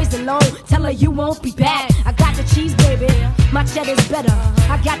the boys alone, tell her you won't be back. I got the cheese, baby, my cheddar's better.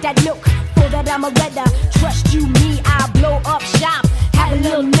 I got that milk, for that I'm a redder. Trust you, me, I'll blow up shop. Have a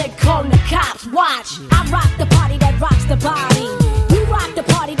little nigga calling the cops, watch. I rock the party that rocks the body. You rock the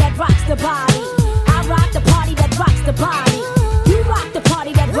party that rocks the body. I rock the party that rocks the body. You rock the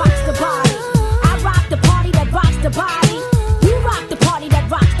party that rocks the body. I rock the party that rocks the body. You rock the party that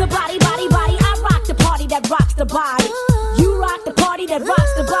rocks the body, body, body. I rock the party that rocks the body. You rock the party that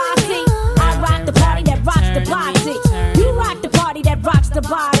rocks the body. I rock the party that rocks the body. You rock the party that rocks the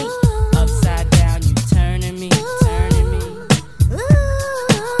body. Upside down, you turning me, turning me.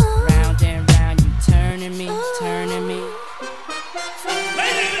 Round and round, you turning me, turning me.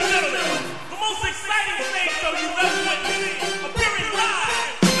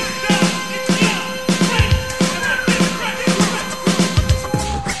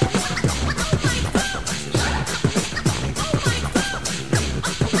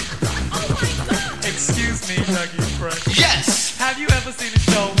 Yes! Have you ever seen a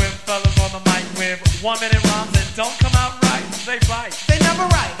show with fellas on the mic with 1 minute rhymes that don't come out right? They bite. They never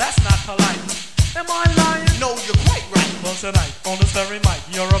write. That's not polite. Am I lying? No, you're quite right. Well, tonight, on the story mic,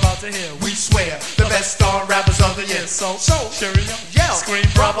 you're about to hear, we swear, the best star rappers of the year. So cheerio, yell, scream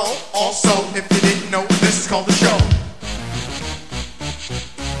bravo. Also, if you didn't know, this is called the show.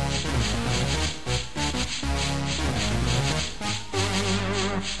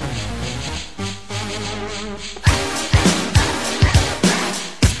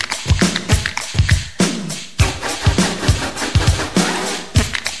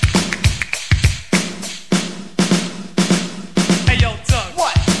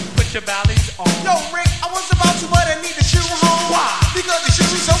 Your bally's on. Yo, Rick, I was about to, but I need the shoe home. Why? Because the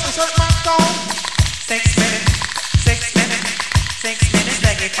shoes always hurt my thumb. 6 minutes, 6 minutes, 6 minutes,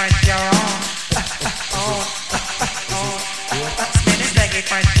 reggae punch your on. 6 minutes, reggae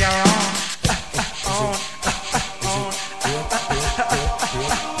punch your on.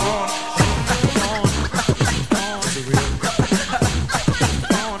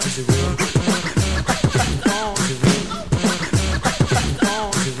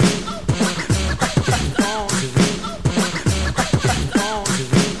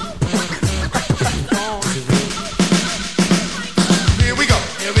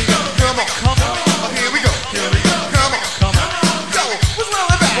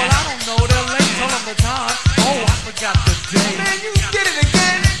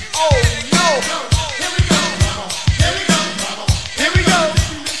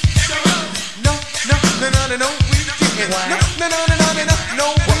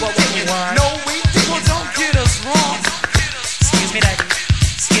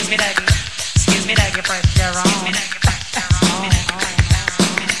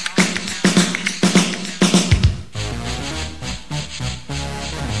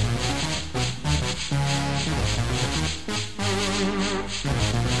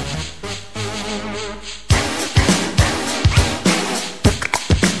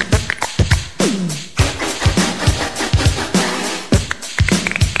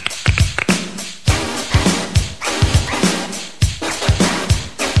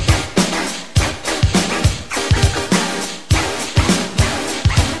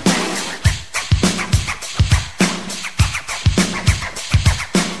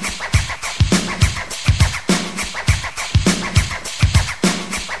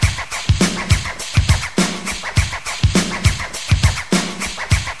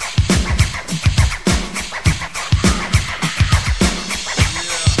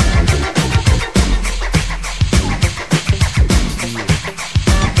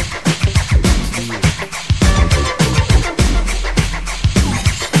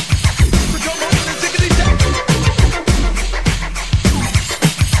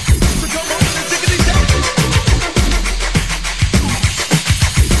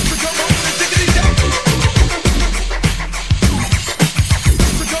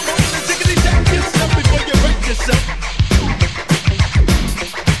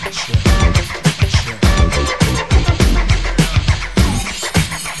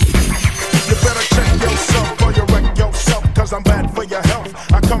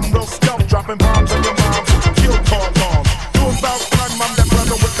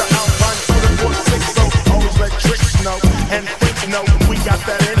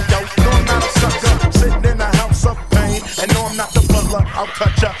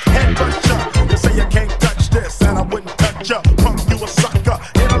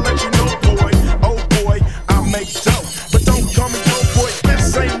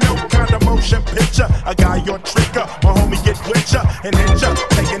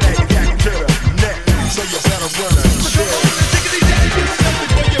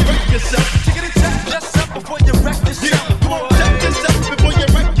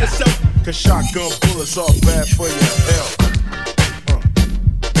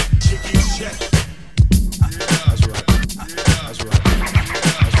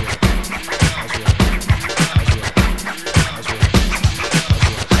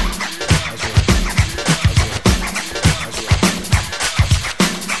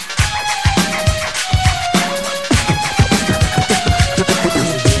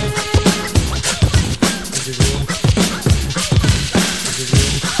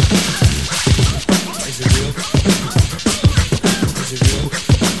 Is it real?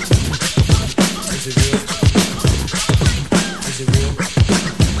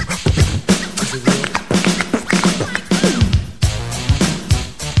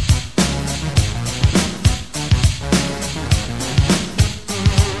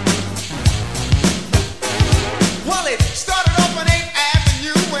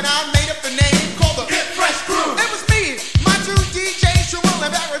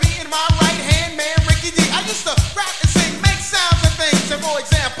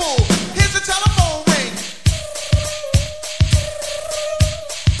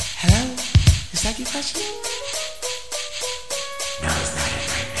 Touchy, touchy. No, it's not it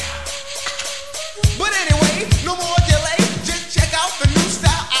right now. But anyway, no more delay. Just check out the new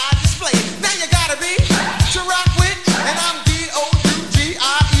style I display. Now you gotta be to rock with, and I'm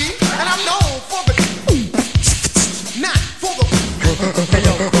D-O-U-G-I-E, and I'm known for the not for the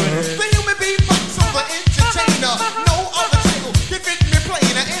human beatbox of the entertainer. No other title can fit me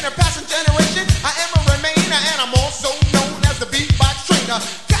plainer. In a passing generation, I am a remainer, and I'm also known as the beatbox trainer.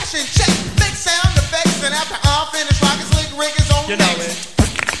 Cash and check, make sound effects, and after I'm finished rocking, Slick Rick is on next.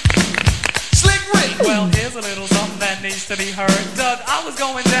 Slick Rick. Well, here's a little something that needs to be heard. Doug, I was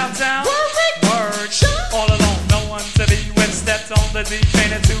going downtown. Word. All alone, no one to be with. Stepped on the deep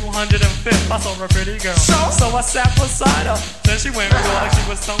painted 205th. I saw a pretty girl. So I sat beside her. Then she went real like she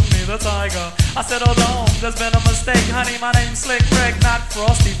was Tony the Tiger. I said, hold on, there's been a mistake. Honey, my name's Slick Rick, not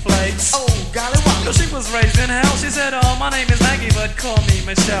Frosty Flakes. Oh, golly, wow. Cause she was raised in hell. She said, oh, my name is Maggie, but call me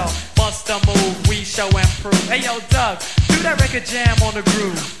Michelle. Bust a move, we show and prove. Hey, yo, Doug, do that record jam on the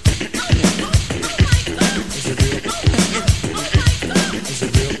groove.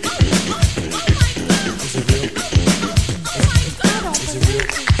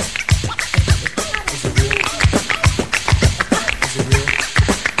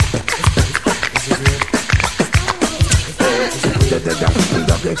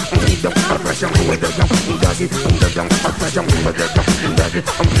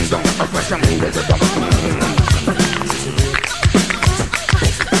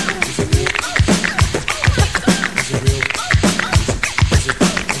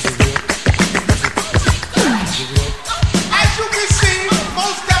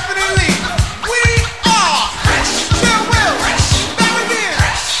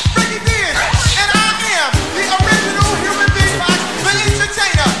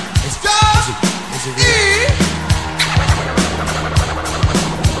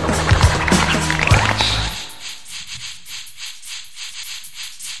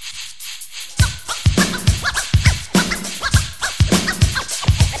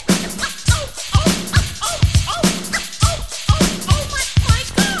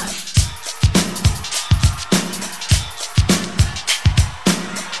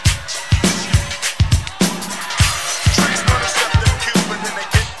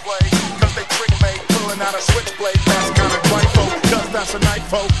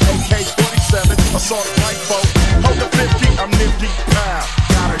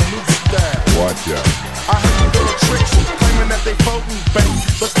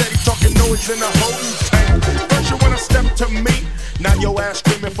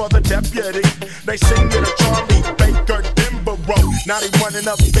 Now they running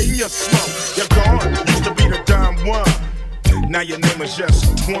up in your smoke. You're gone, used to be the dime one. Now your name is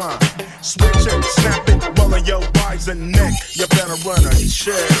just Twine. Switch it, snap it, rolling your eyes and neck. You better run a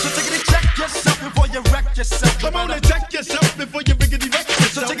check. So take it, check yourself before you wreck yourself. Come on and check yourself before you biggity wreck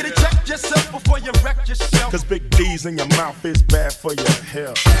yourself. So take it, check yourself before you wreck yourself. Cause big D's in your mouth is bad for your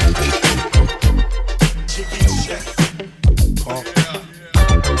health. Jiggy check.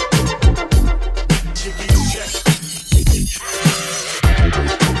 Jiggy check.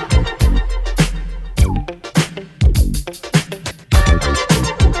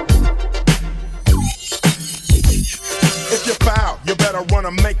 If you foul, you better run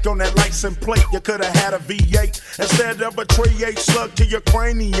a make on that license plate. You could've had a V8 instead of a 3/8 slug to your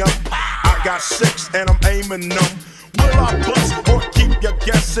cranium. I got 6 and I'm aiming them. Will I bust or keep you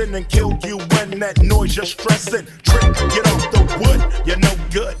guessing and kill you when that noise you're stressing? Trick, get off the wood, you're no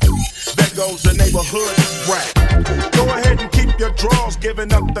good. There goes the neighborhood rap. Go ahead and keep your draws,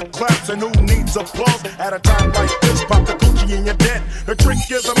 giving up the claps. And who needs applause at a time like this? Pop the coochie in your debt. The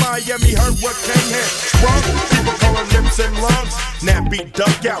trick is a Miami hurricane head. Sprung, people calling lips and lungs. Nappy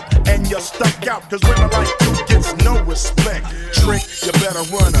duck out, and you're stuck out. Cause women like you gets no respect. Trick, you better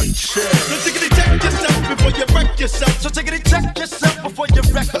run a check. So take it, check yourself before you wreck yourself. So take it, check yourself before you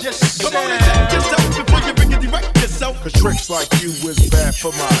wreck yourself. Come on and check yourself before you riggedy wreck yourself. Cause tricks like you is bad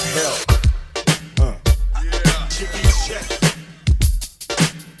for my health. Jiggy check.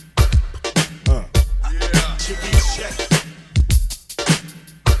 Jiggy check.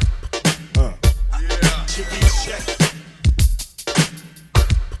 Jiggy check.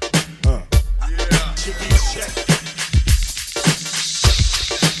 Jiggy check.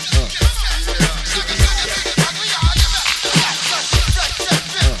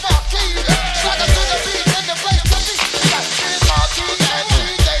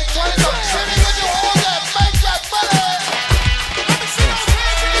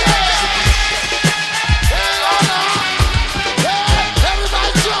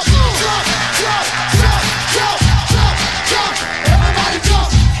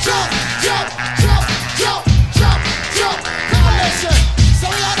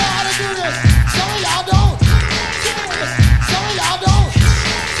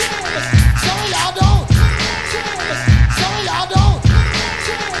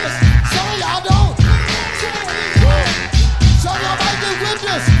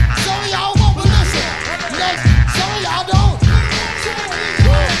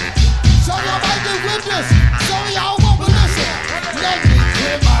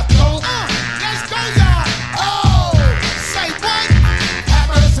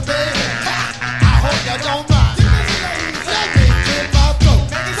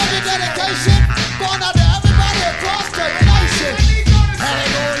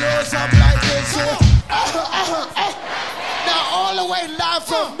 Straight live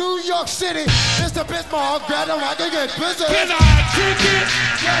from New York City. Mr. Bismarck, grab them, I can get busy. Can I kick it?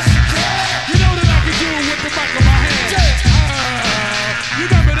 Yes, you can. You know that I can do it with the mic in my hand. You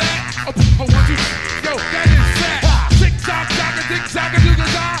remember that? Oh, 1, 2, yo, that is fat. Tick-tock, dick-tock,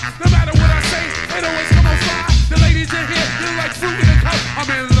 do-the-da. No matter what I say, it always come on fire. The ladies in here, they're like fruit in a cup. I'm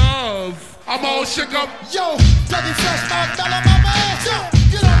in love. I'm all shook up. Yo, Dougie Fresh, my fella, my man. Yo,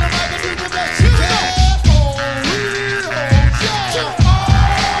 get on the mic and do the best you can.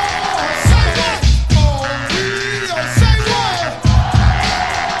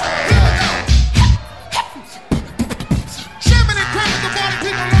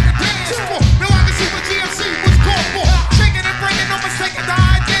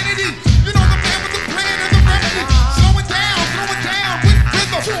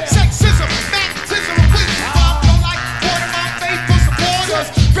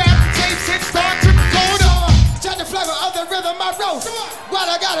 While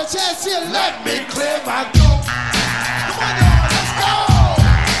I got a chance here, let me clear my throat. Come on, y'all, let's go.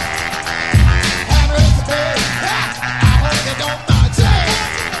 Have it today. I hope you don't mind.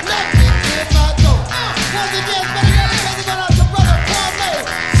 Let me clear my throat. Once again, better get it, take it out to brother Kwame,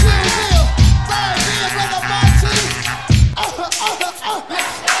 Sylvia, Bernie, and brother Maxi.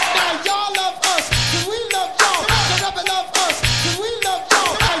 Now y'all love us, cause we love y'all. So rap and love us, cause we love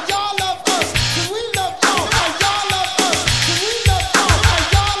y'all. Now y'all love us, cause we love y'all. Now y'all love us, cause we love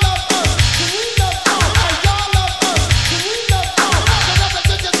y'all.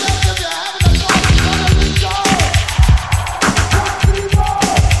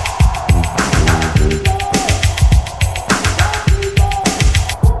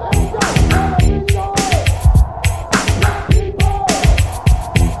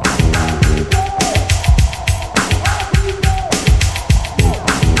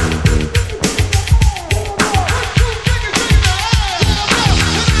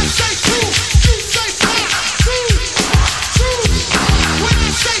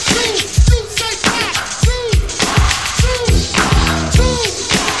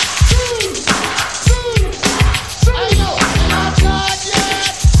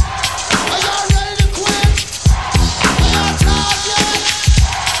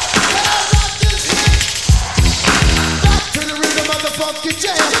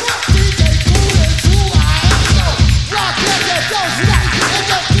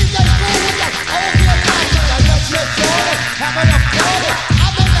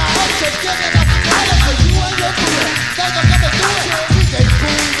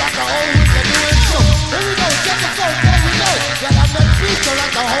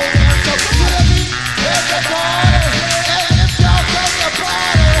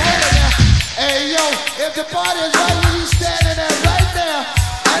 If the party is right, you standing there right now,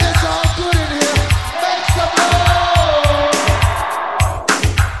 and it's all good in here. Make some noise.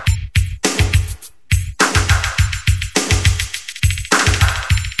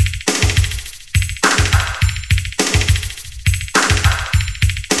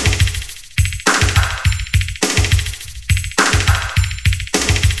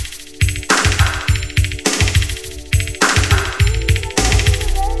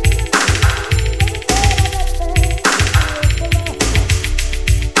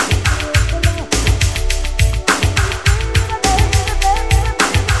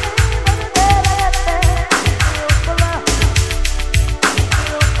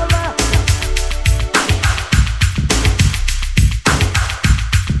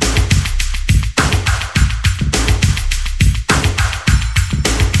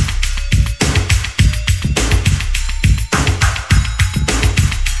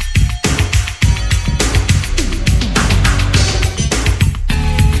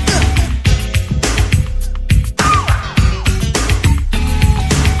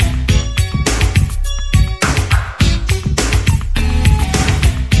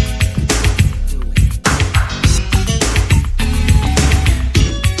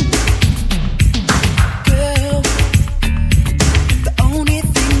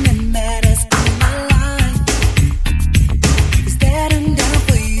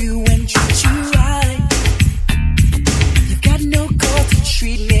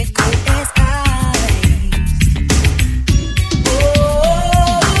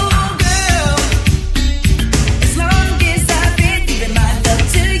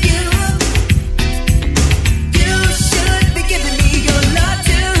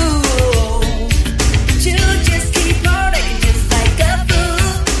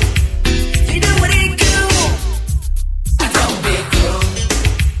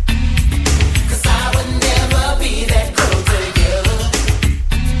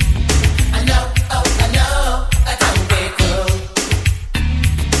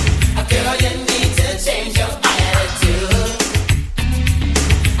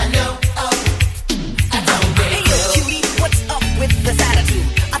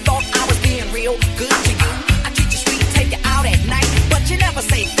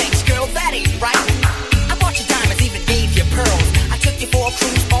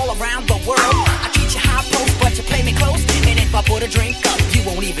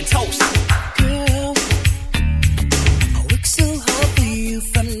 won't even toast. Girl, I work so hard for you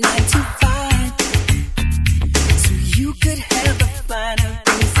from 9 to 5, so you could have the finer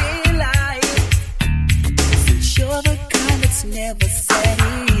things in life. Since you're the kind that's never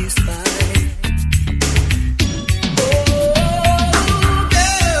satisfied.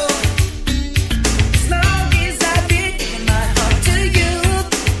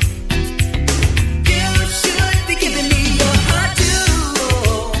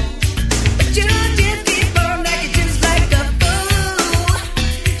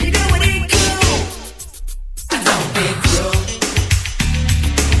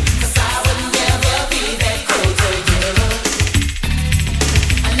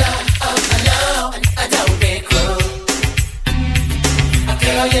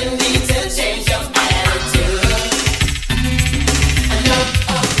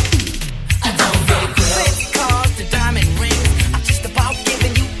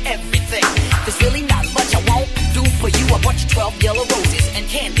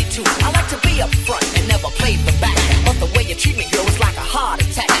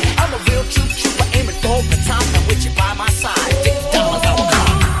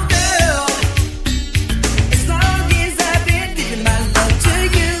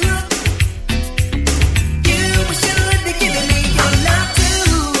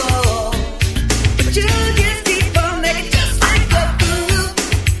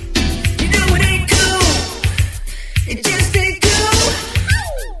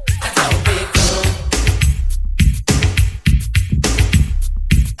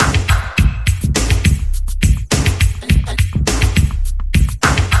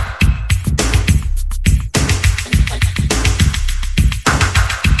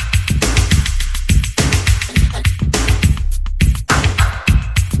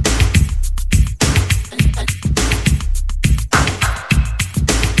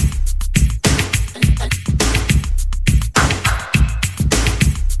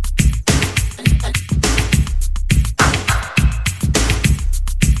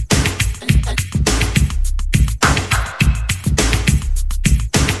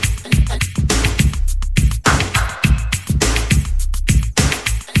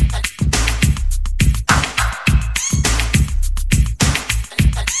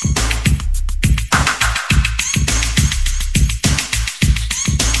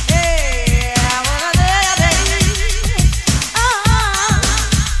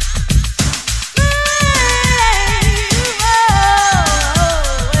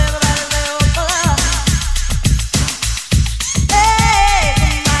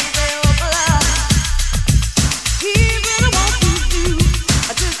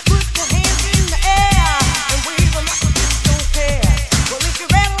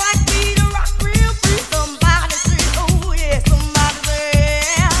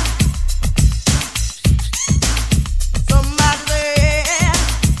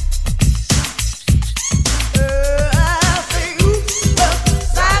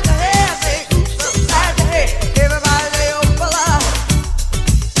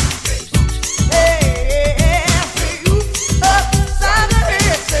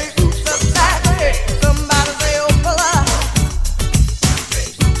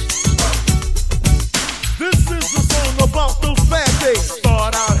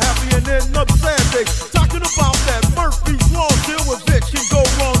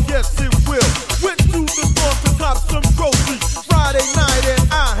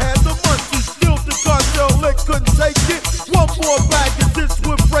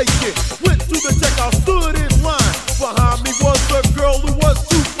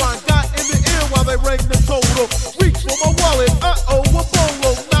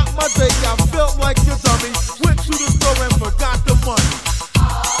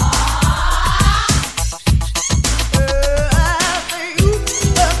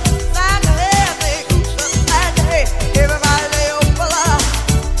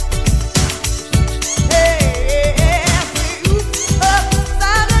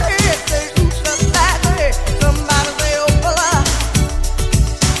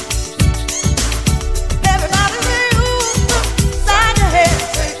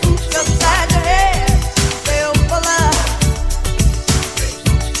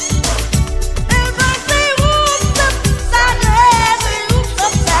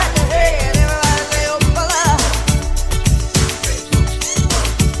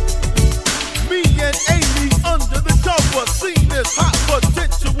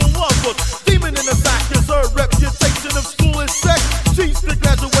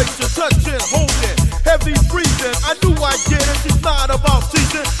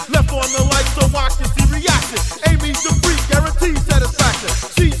 Left on the light so I can see reaction. Amy's the freak, guaranteed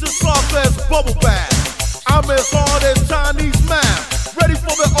satisfaction.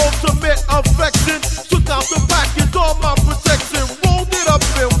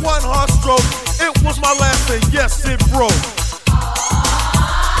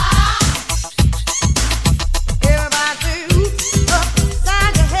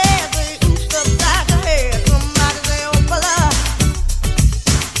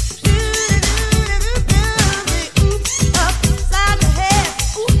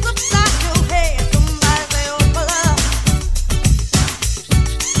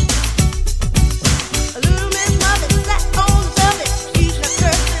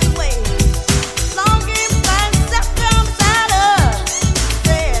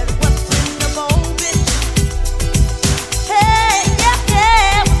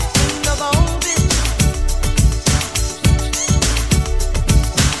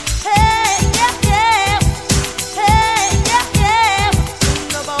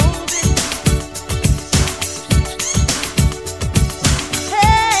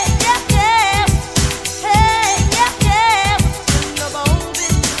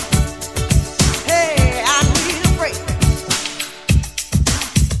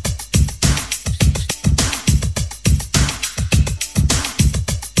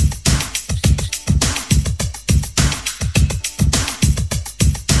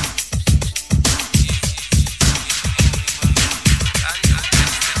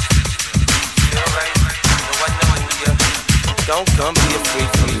 Don't come be a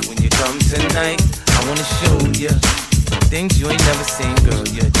freak when you come tonight. I wanna show ya things you ain't never seen, girl.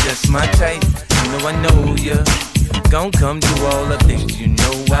 You're just my type. You know I know ya. Gon' come do all the things you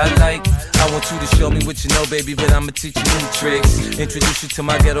know I like. I want you to show me what you know, baby, but I'ma teach you new tricks. Introduce you to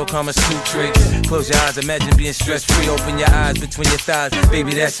my ghetto Kama Suit tricks. Close your eyes, imagine being stress-free. Open your eyes between your thighs,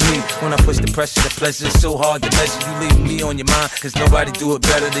 baby, that's me. When I push the pressure, the pleasure is so hard to measure. You leave me on your mind, cause nobody do it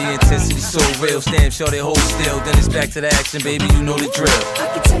better. The intensity's so real. Stand sure they hold still. Then it's back to the action, baby, you know the drill. I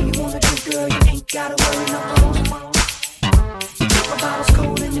can tell you wanna do, girl, you ain't gotta worry no more. You keep my bottles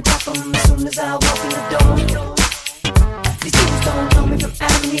cold and you pop them as soon as I walk in the door. These dudes don't know me from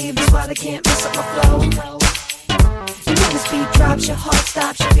Adam and Eve, that's why they can't mess up my flow. You know the speed drops, your heart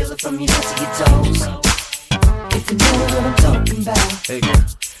stops, you feel it from your head to your toes. If you know what I'm talking about, hey girl,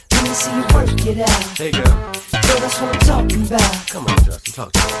 let me see you work it out. Hey girl, girl, that's what I'm talking about. Come on, Justin,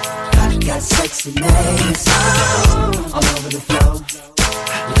 talk to me. I got sexy ladies all over the floor.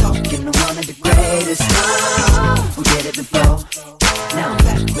 You're talking to one of the greatest who did it before. Now I'm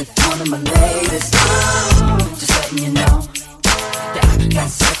back with one of my latest. Just letting you know that I got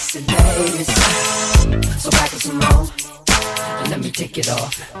sexy ladies. So back up some more and let me take it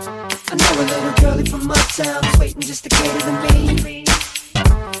off. I know a little girlie from uptown is waiting just to cater to me.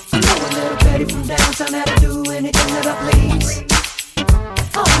 I know a little Betty from downtown how to do anything that I please.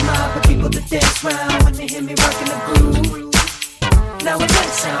 Oh my, for people to dance round when they hear me rocking the groove. Now it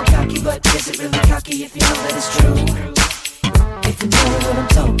might sound cocky, but is it really cocky if you know that it's true? If you know what I'm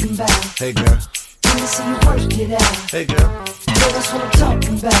talking about, hey girl, let me see you work it out. Hey girl, girl, that's what I'm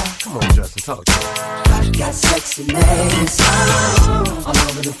talking about. Come on, Justin, talk to me. I got sexy ladies all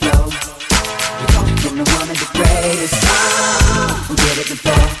over the floor. You're talking to one of the greatest who did it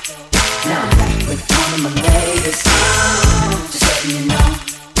before. Now I'm back with one of my latest. Just letting you know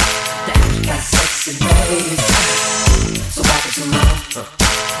that I got sexy ladies. So back up some more,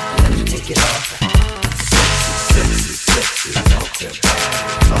 let me take it off. Sexy, sexy, walk that body,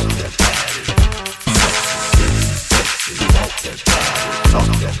 walk that body. Sexy, sexy, walk that body,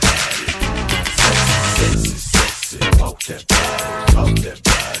 walk that body. Sexy, sexy, walk that body, walk that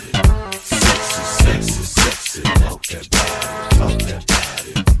body. Sexy, sexy, sexy, walk that body, walk that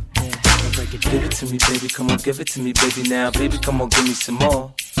body. Give it to me, baby, come on, give it to me, baby, now. Baby, come on, give me some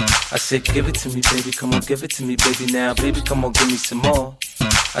more. I said, give it to me, baby, come on, give it to me, baby, now. Baby, come on, give me some more.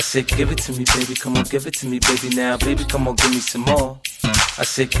 I said, give it to me, baby, come on, give it to me, baby, now. Baby, come on, give me some more. I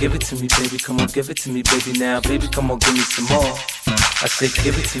said, give it to me, baby, come on, give it to me, baby, now. Baby, come on, give me some more. I said,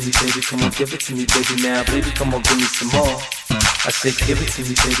 give it to me, baby, come on, give it to me, baby, now. Baby, come on, give me some more. I said, give it to me,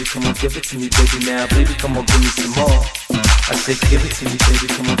 baby, come on, give it to me, baby, now. Baby, come on, give me some more. I said, give it to me, baby,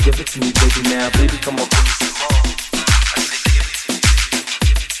 come on, give it to me, baby, now. Baby, come on, give me some more.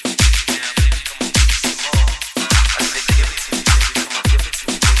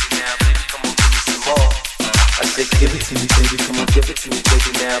 Give it to me, baby, come on, give it to me,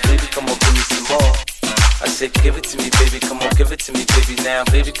 baby, now. Baby, come on, give me some more. I said, give it to me, baby, come on, give it to me, baby, now.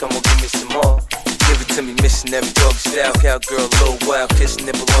 Baby, come on, give me some more. Give it to me, missionary dog style, cowgirl, low wild, kiss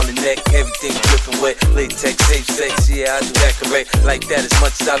nipple on the neck, everything dripping wet, latex, safe sex, yeah, I do that correct, like that as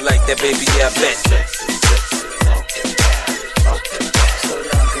much as I like that, baby, yeah, I bet. Sexy, sexy, walk that body, walk that body, slow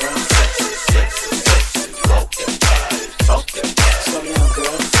down, girl. Sexy, sexy, sexy, walk that body, walk that body, slow down,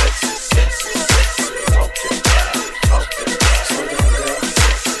 girl. Sexy, sexy, sexy, walk that body, walk that body, slow down, girl.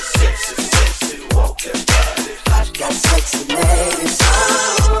 Sexy, sexy, sexy, walk that body. I got sexy ladies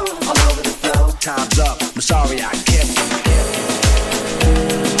all over the floor. Time's up, I'm sorry I kept you.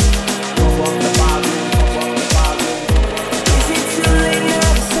 Is it too late now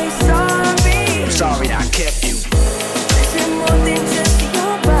to say sorry? I'm sorry I kept you. Is it more than just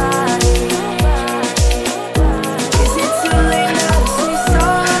your body? Is it too late now to say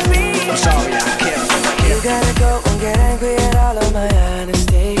sorry? I'm sorry I kept you. You gotta go and get angry at all of my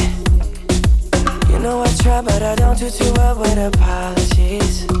honesty. You know I try, but I don't do too well with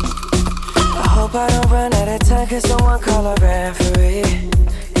apologies. I hope I don't run out of time, cause someone call a referee.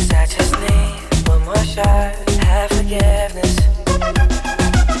 Cause I just need one more shot, have forgiveness.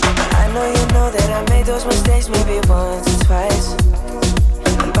 I know you know that I made those mistakes maybe once or twice.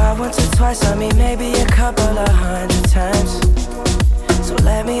 And by once or twice I mean maybe a couple of 100 times. So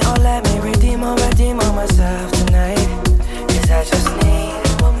let me redeem or myself tonight. Cause I just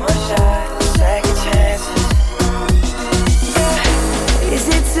need one more shot, second chances. Yeah. Is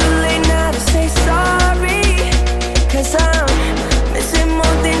it too late now to say sorry? Cause I'm missing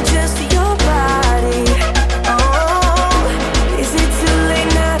more than just your body. Oh, is it too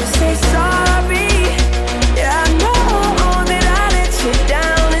late now to say sorry? Yeah, I know that I let you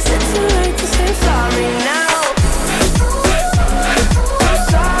down. Is it too late to say sorry now?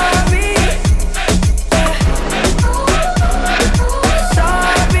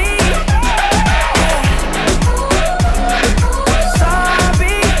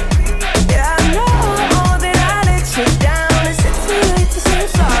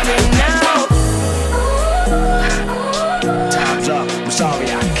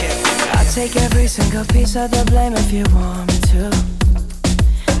 a piece of the blame if you want me to.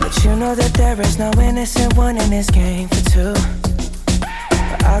 But you know that there is no innocent one in this game for two.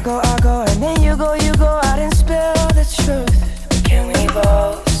 But I go, and then you go out and spill the truth. Can we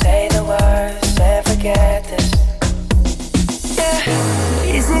both say the words and forget this?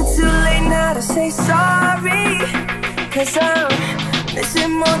 Yeah. Is it too late now to say sorry? 'Cause I'm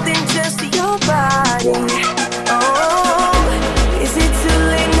missing more than just your body. Oh, is it too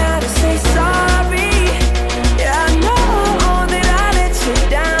late now to say sorry? Yeah, I know that I let you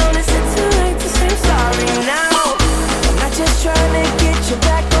down. Is it too late to say sorry now? I'm not just trying to get you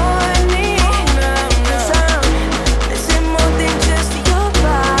back on me. 'Cause I'm missing more than just your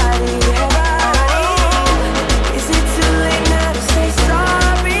body. Oh, is it too late now to say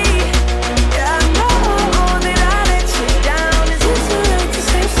sorry? Yeah, I know that I let you down. Is it too late to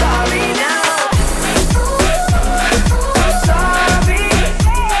say sorry now?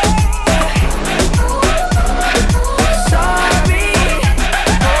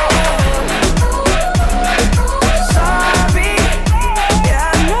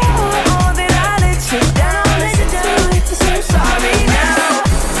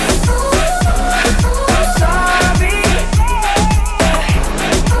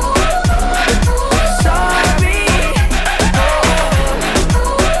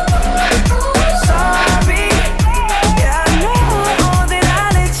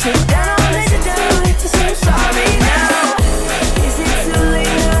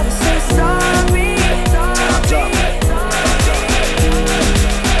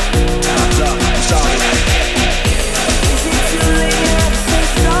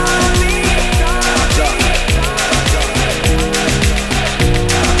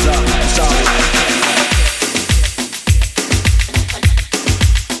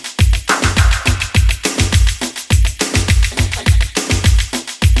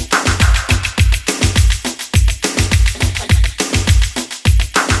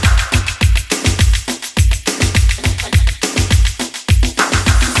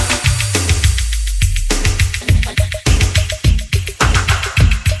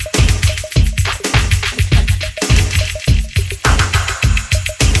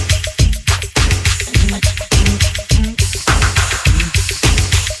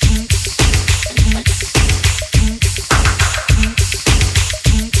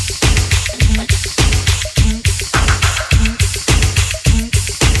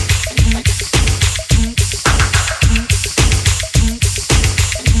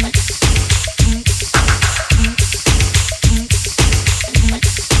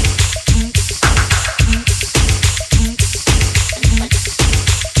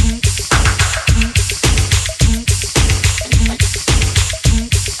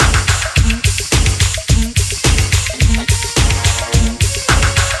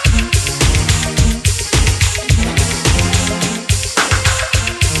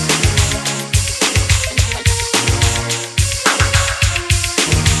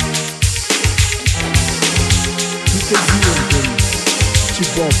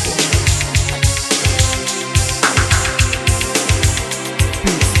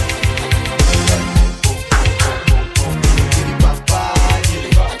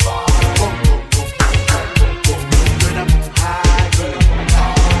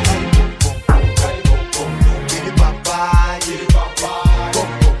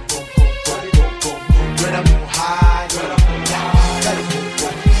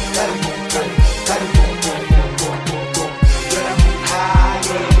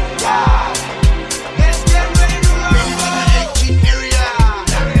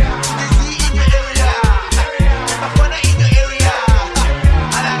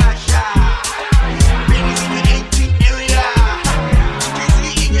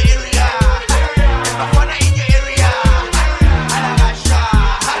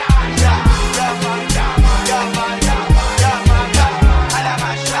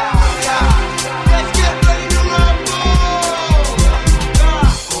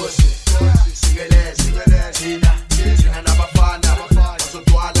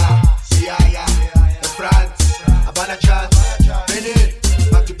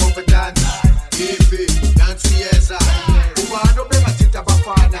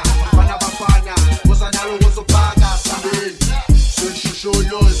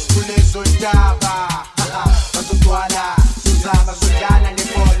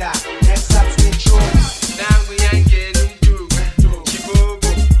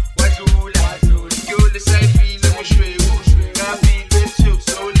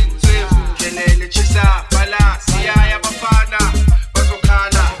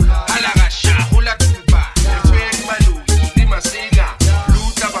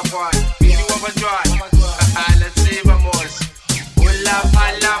 Drive.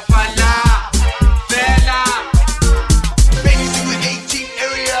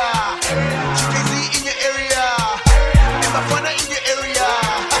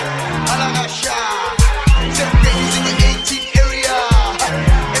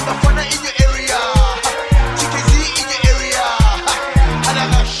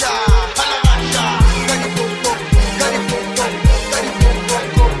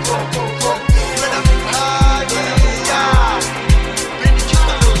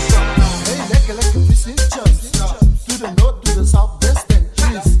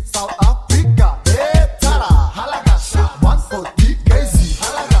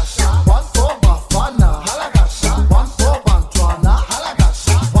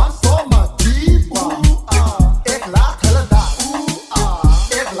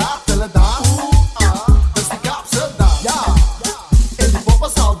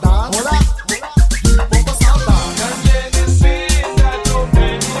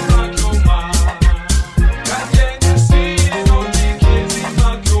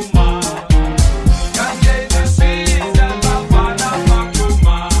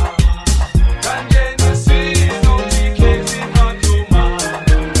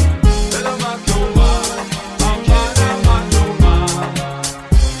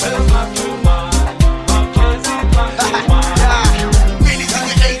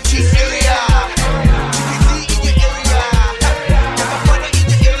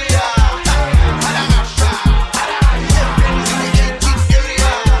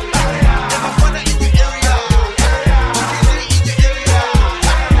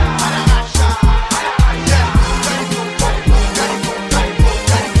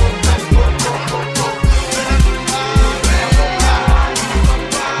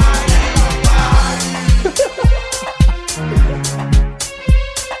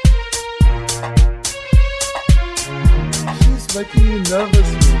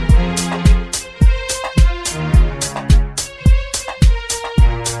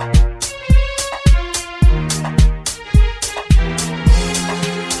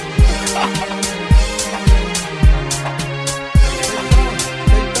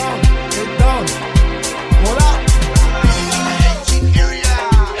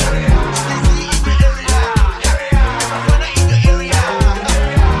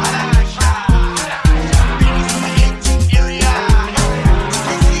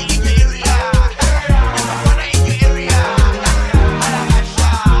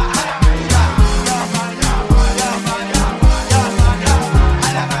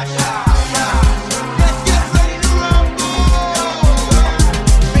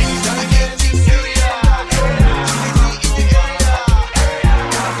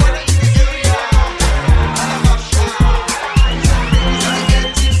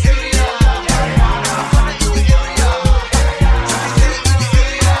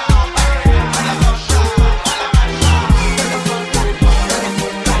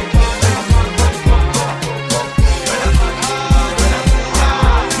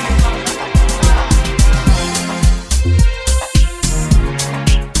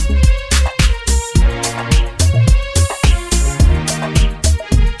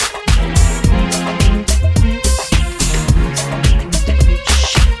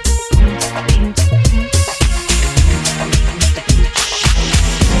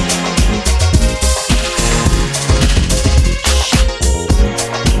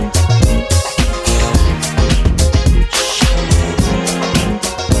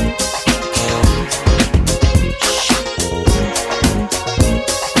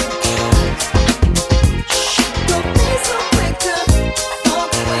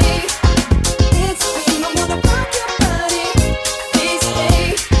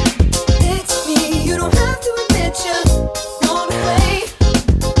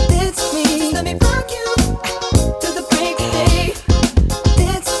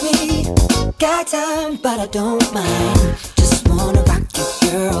 time, but I don't mind. Just wanna rock you,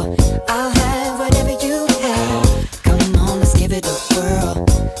 girl. I'll have whatever you have. Come on, let's give it a whirl.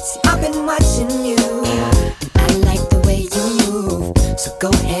 See, I've been watching you, and I like the way you move. So go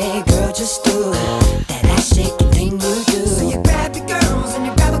ahead, girl, just do that ass shaking thing you do. So you grab your girls and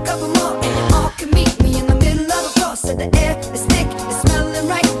you grab a couple more, and you all can meet me in the middle of the floor. So the air is thick, it's smelling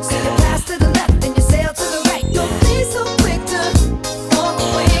right. So you pass to the left and you sail to the right. Don't be so quick to walk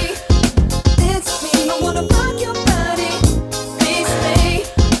away. It's me, I wanna rock your body. Please stay.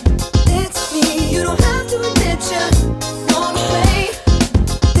 It's me, you don't have to admit you wanna play.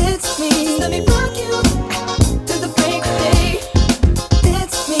 It's me, let me rock you to the break of day.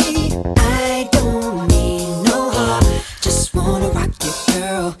 It's me, I don't mean no harm. Just wanna rock you,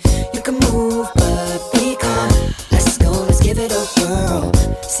 girl. You can move, but be calm. Let's go, let's give it a whirl.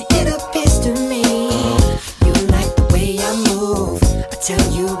 See, it appears to me you like the way I move. I tell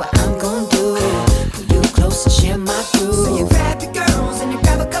you what I'm gonna do. Pull you close and share my groove. So you grab your girls and you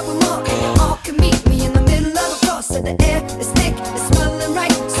grab a couple more, and you all can meet me in the middle of the floor. So the air is thick, it's smelling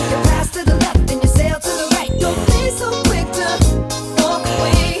right. So you pass to the left and you sail to the right. Don't be so quick to walk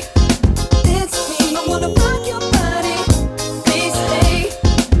away. It's me, I wanna rock your body. Please stay.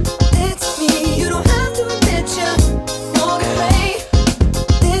 It's me, you don't have to admit you wanna play.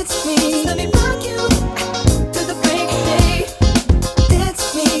 It's me,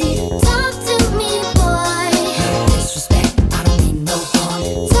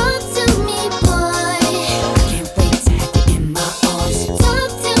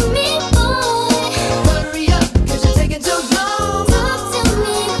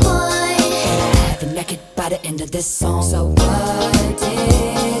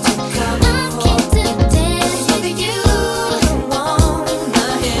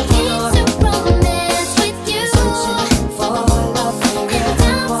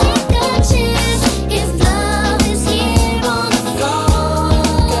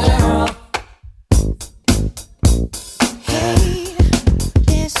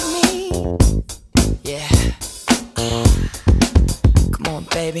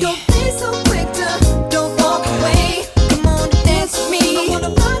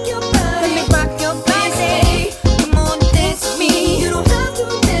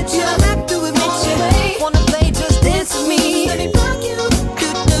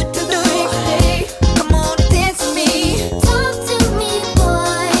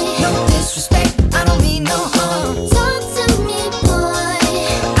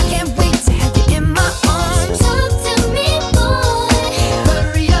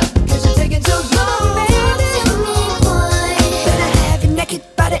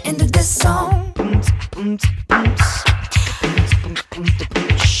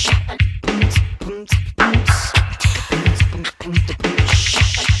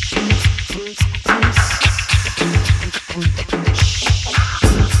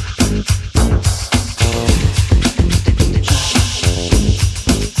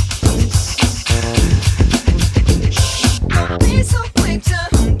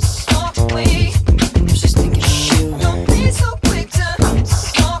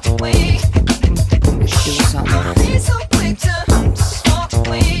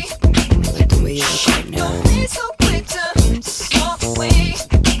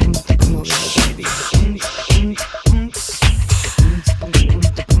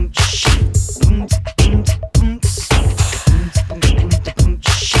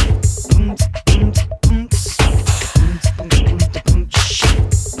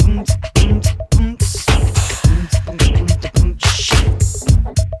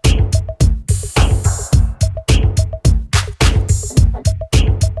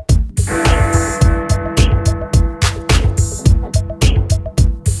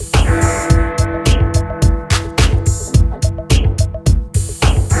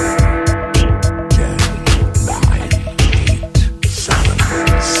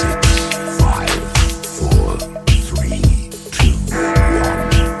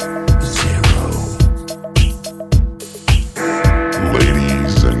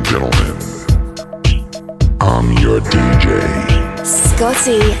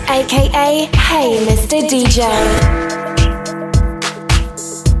 Maxi, aka Hey Mr. DJ.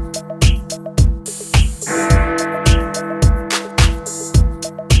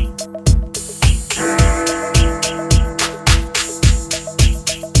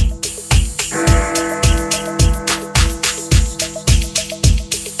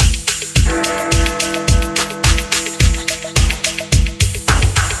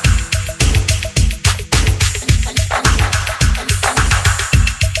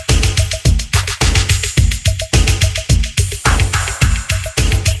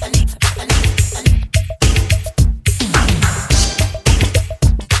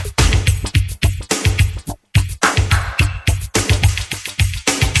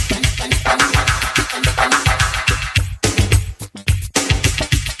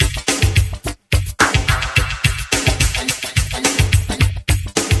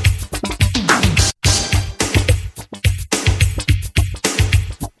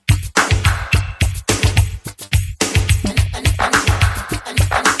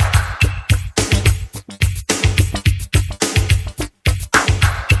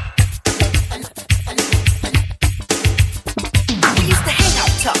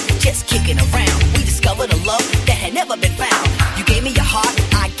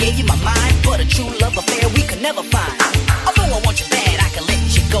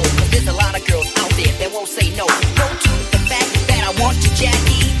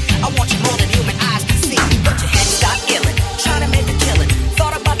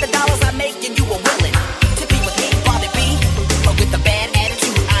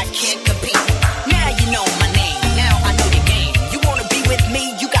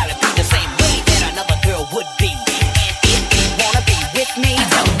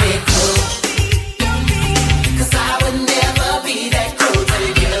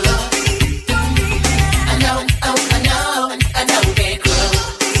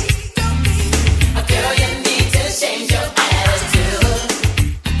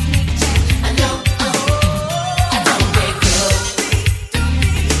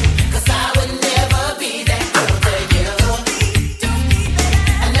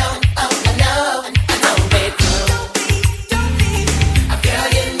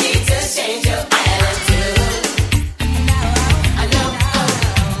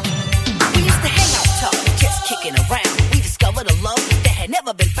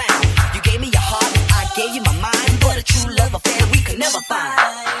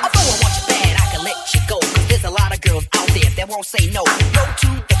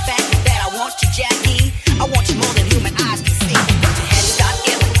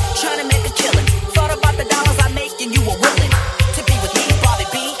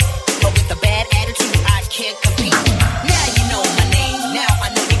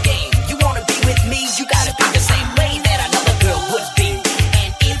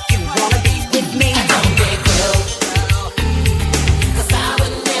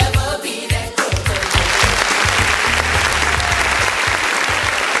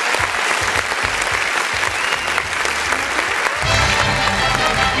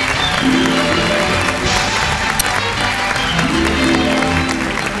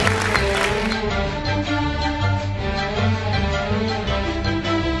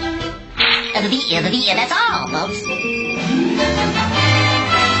 That's all, folks.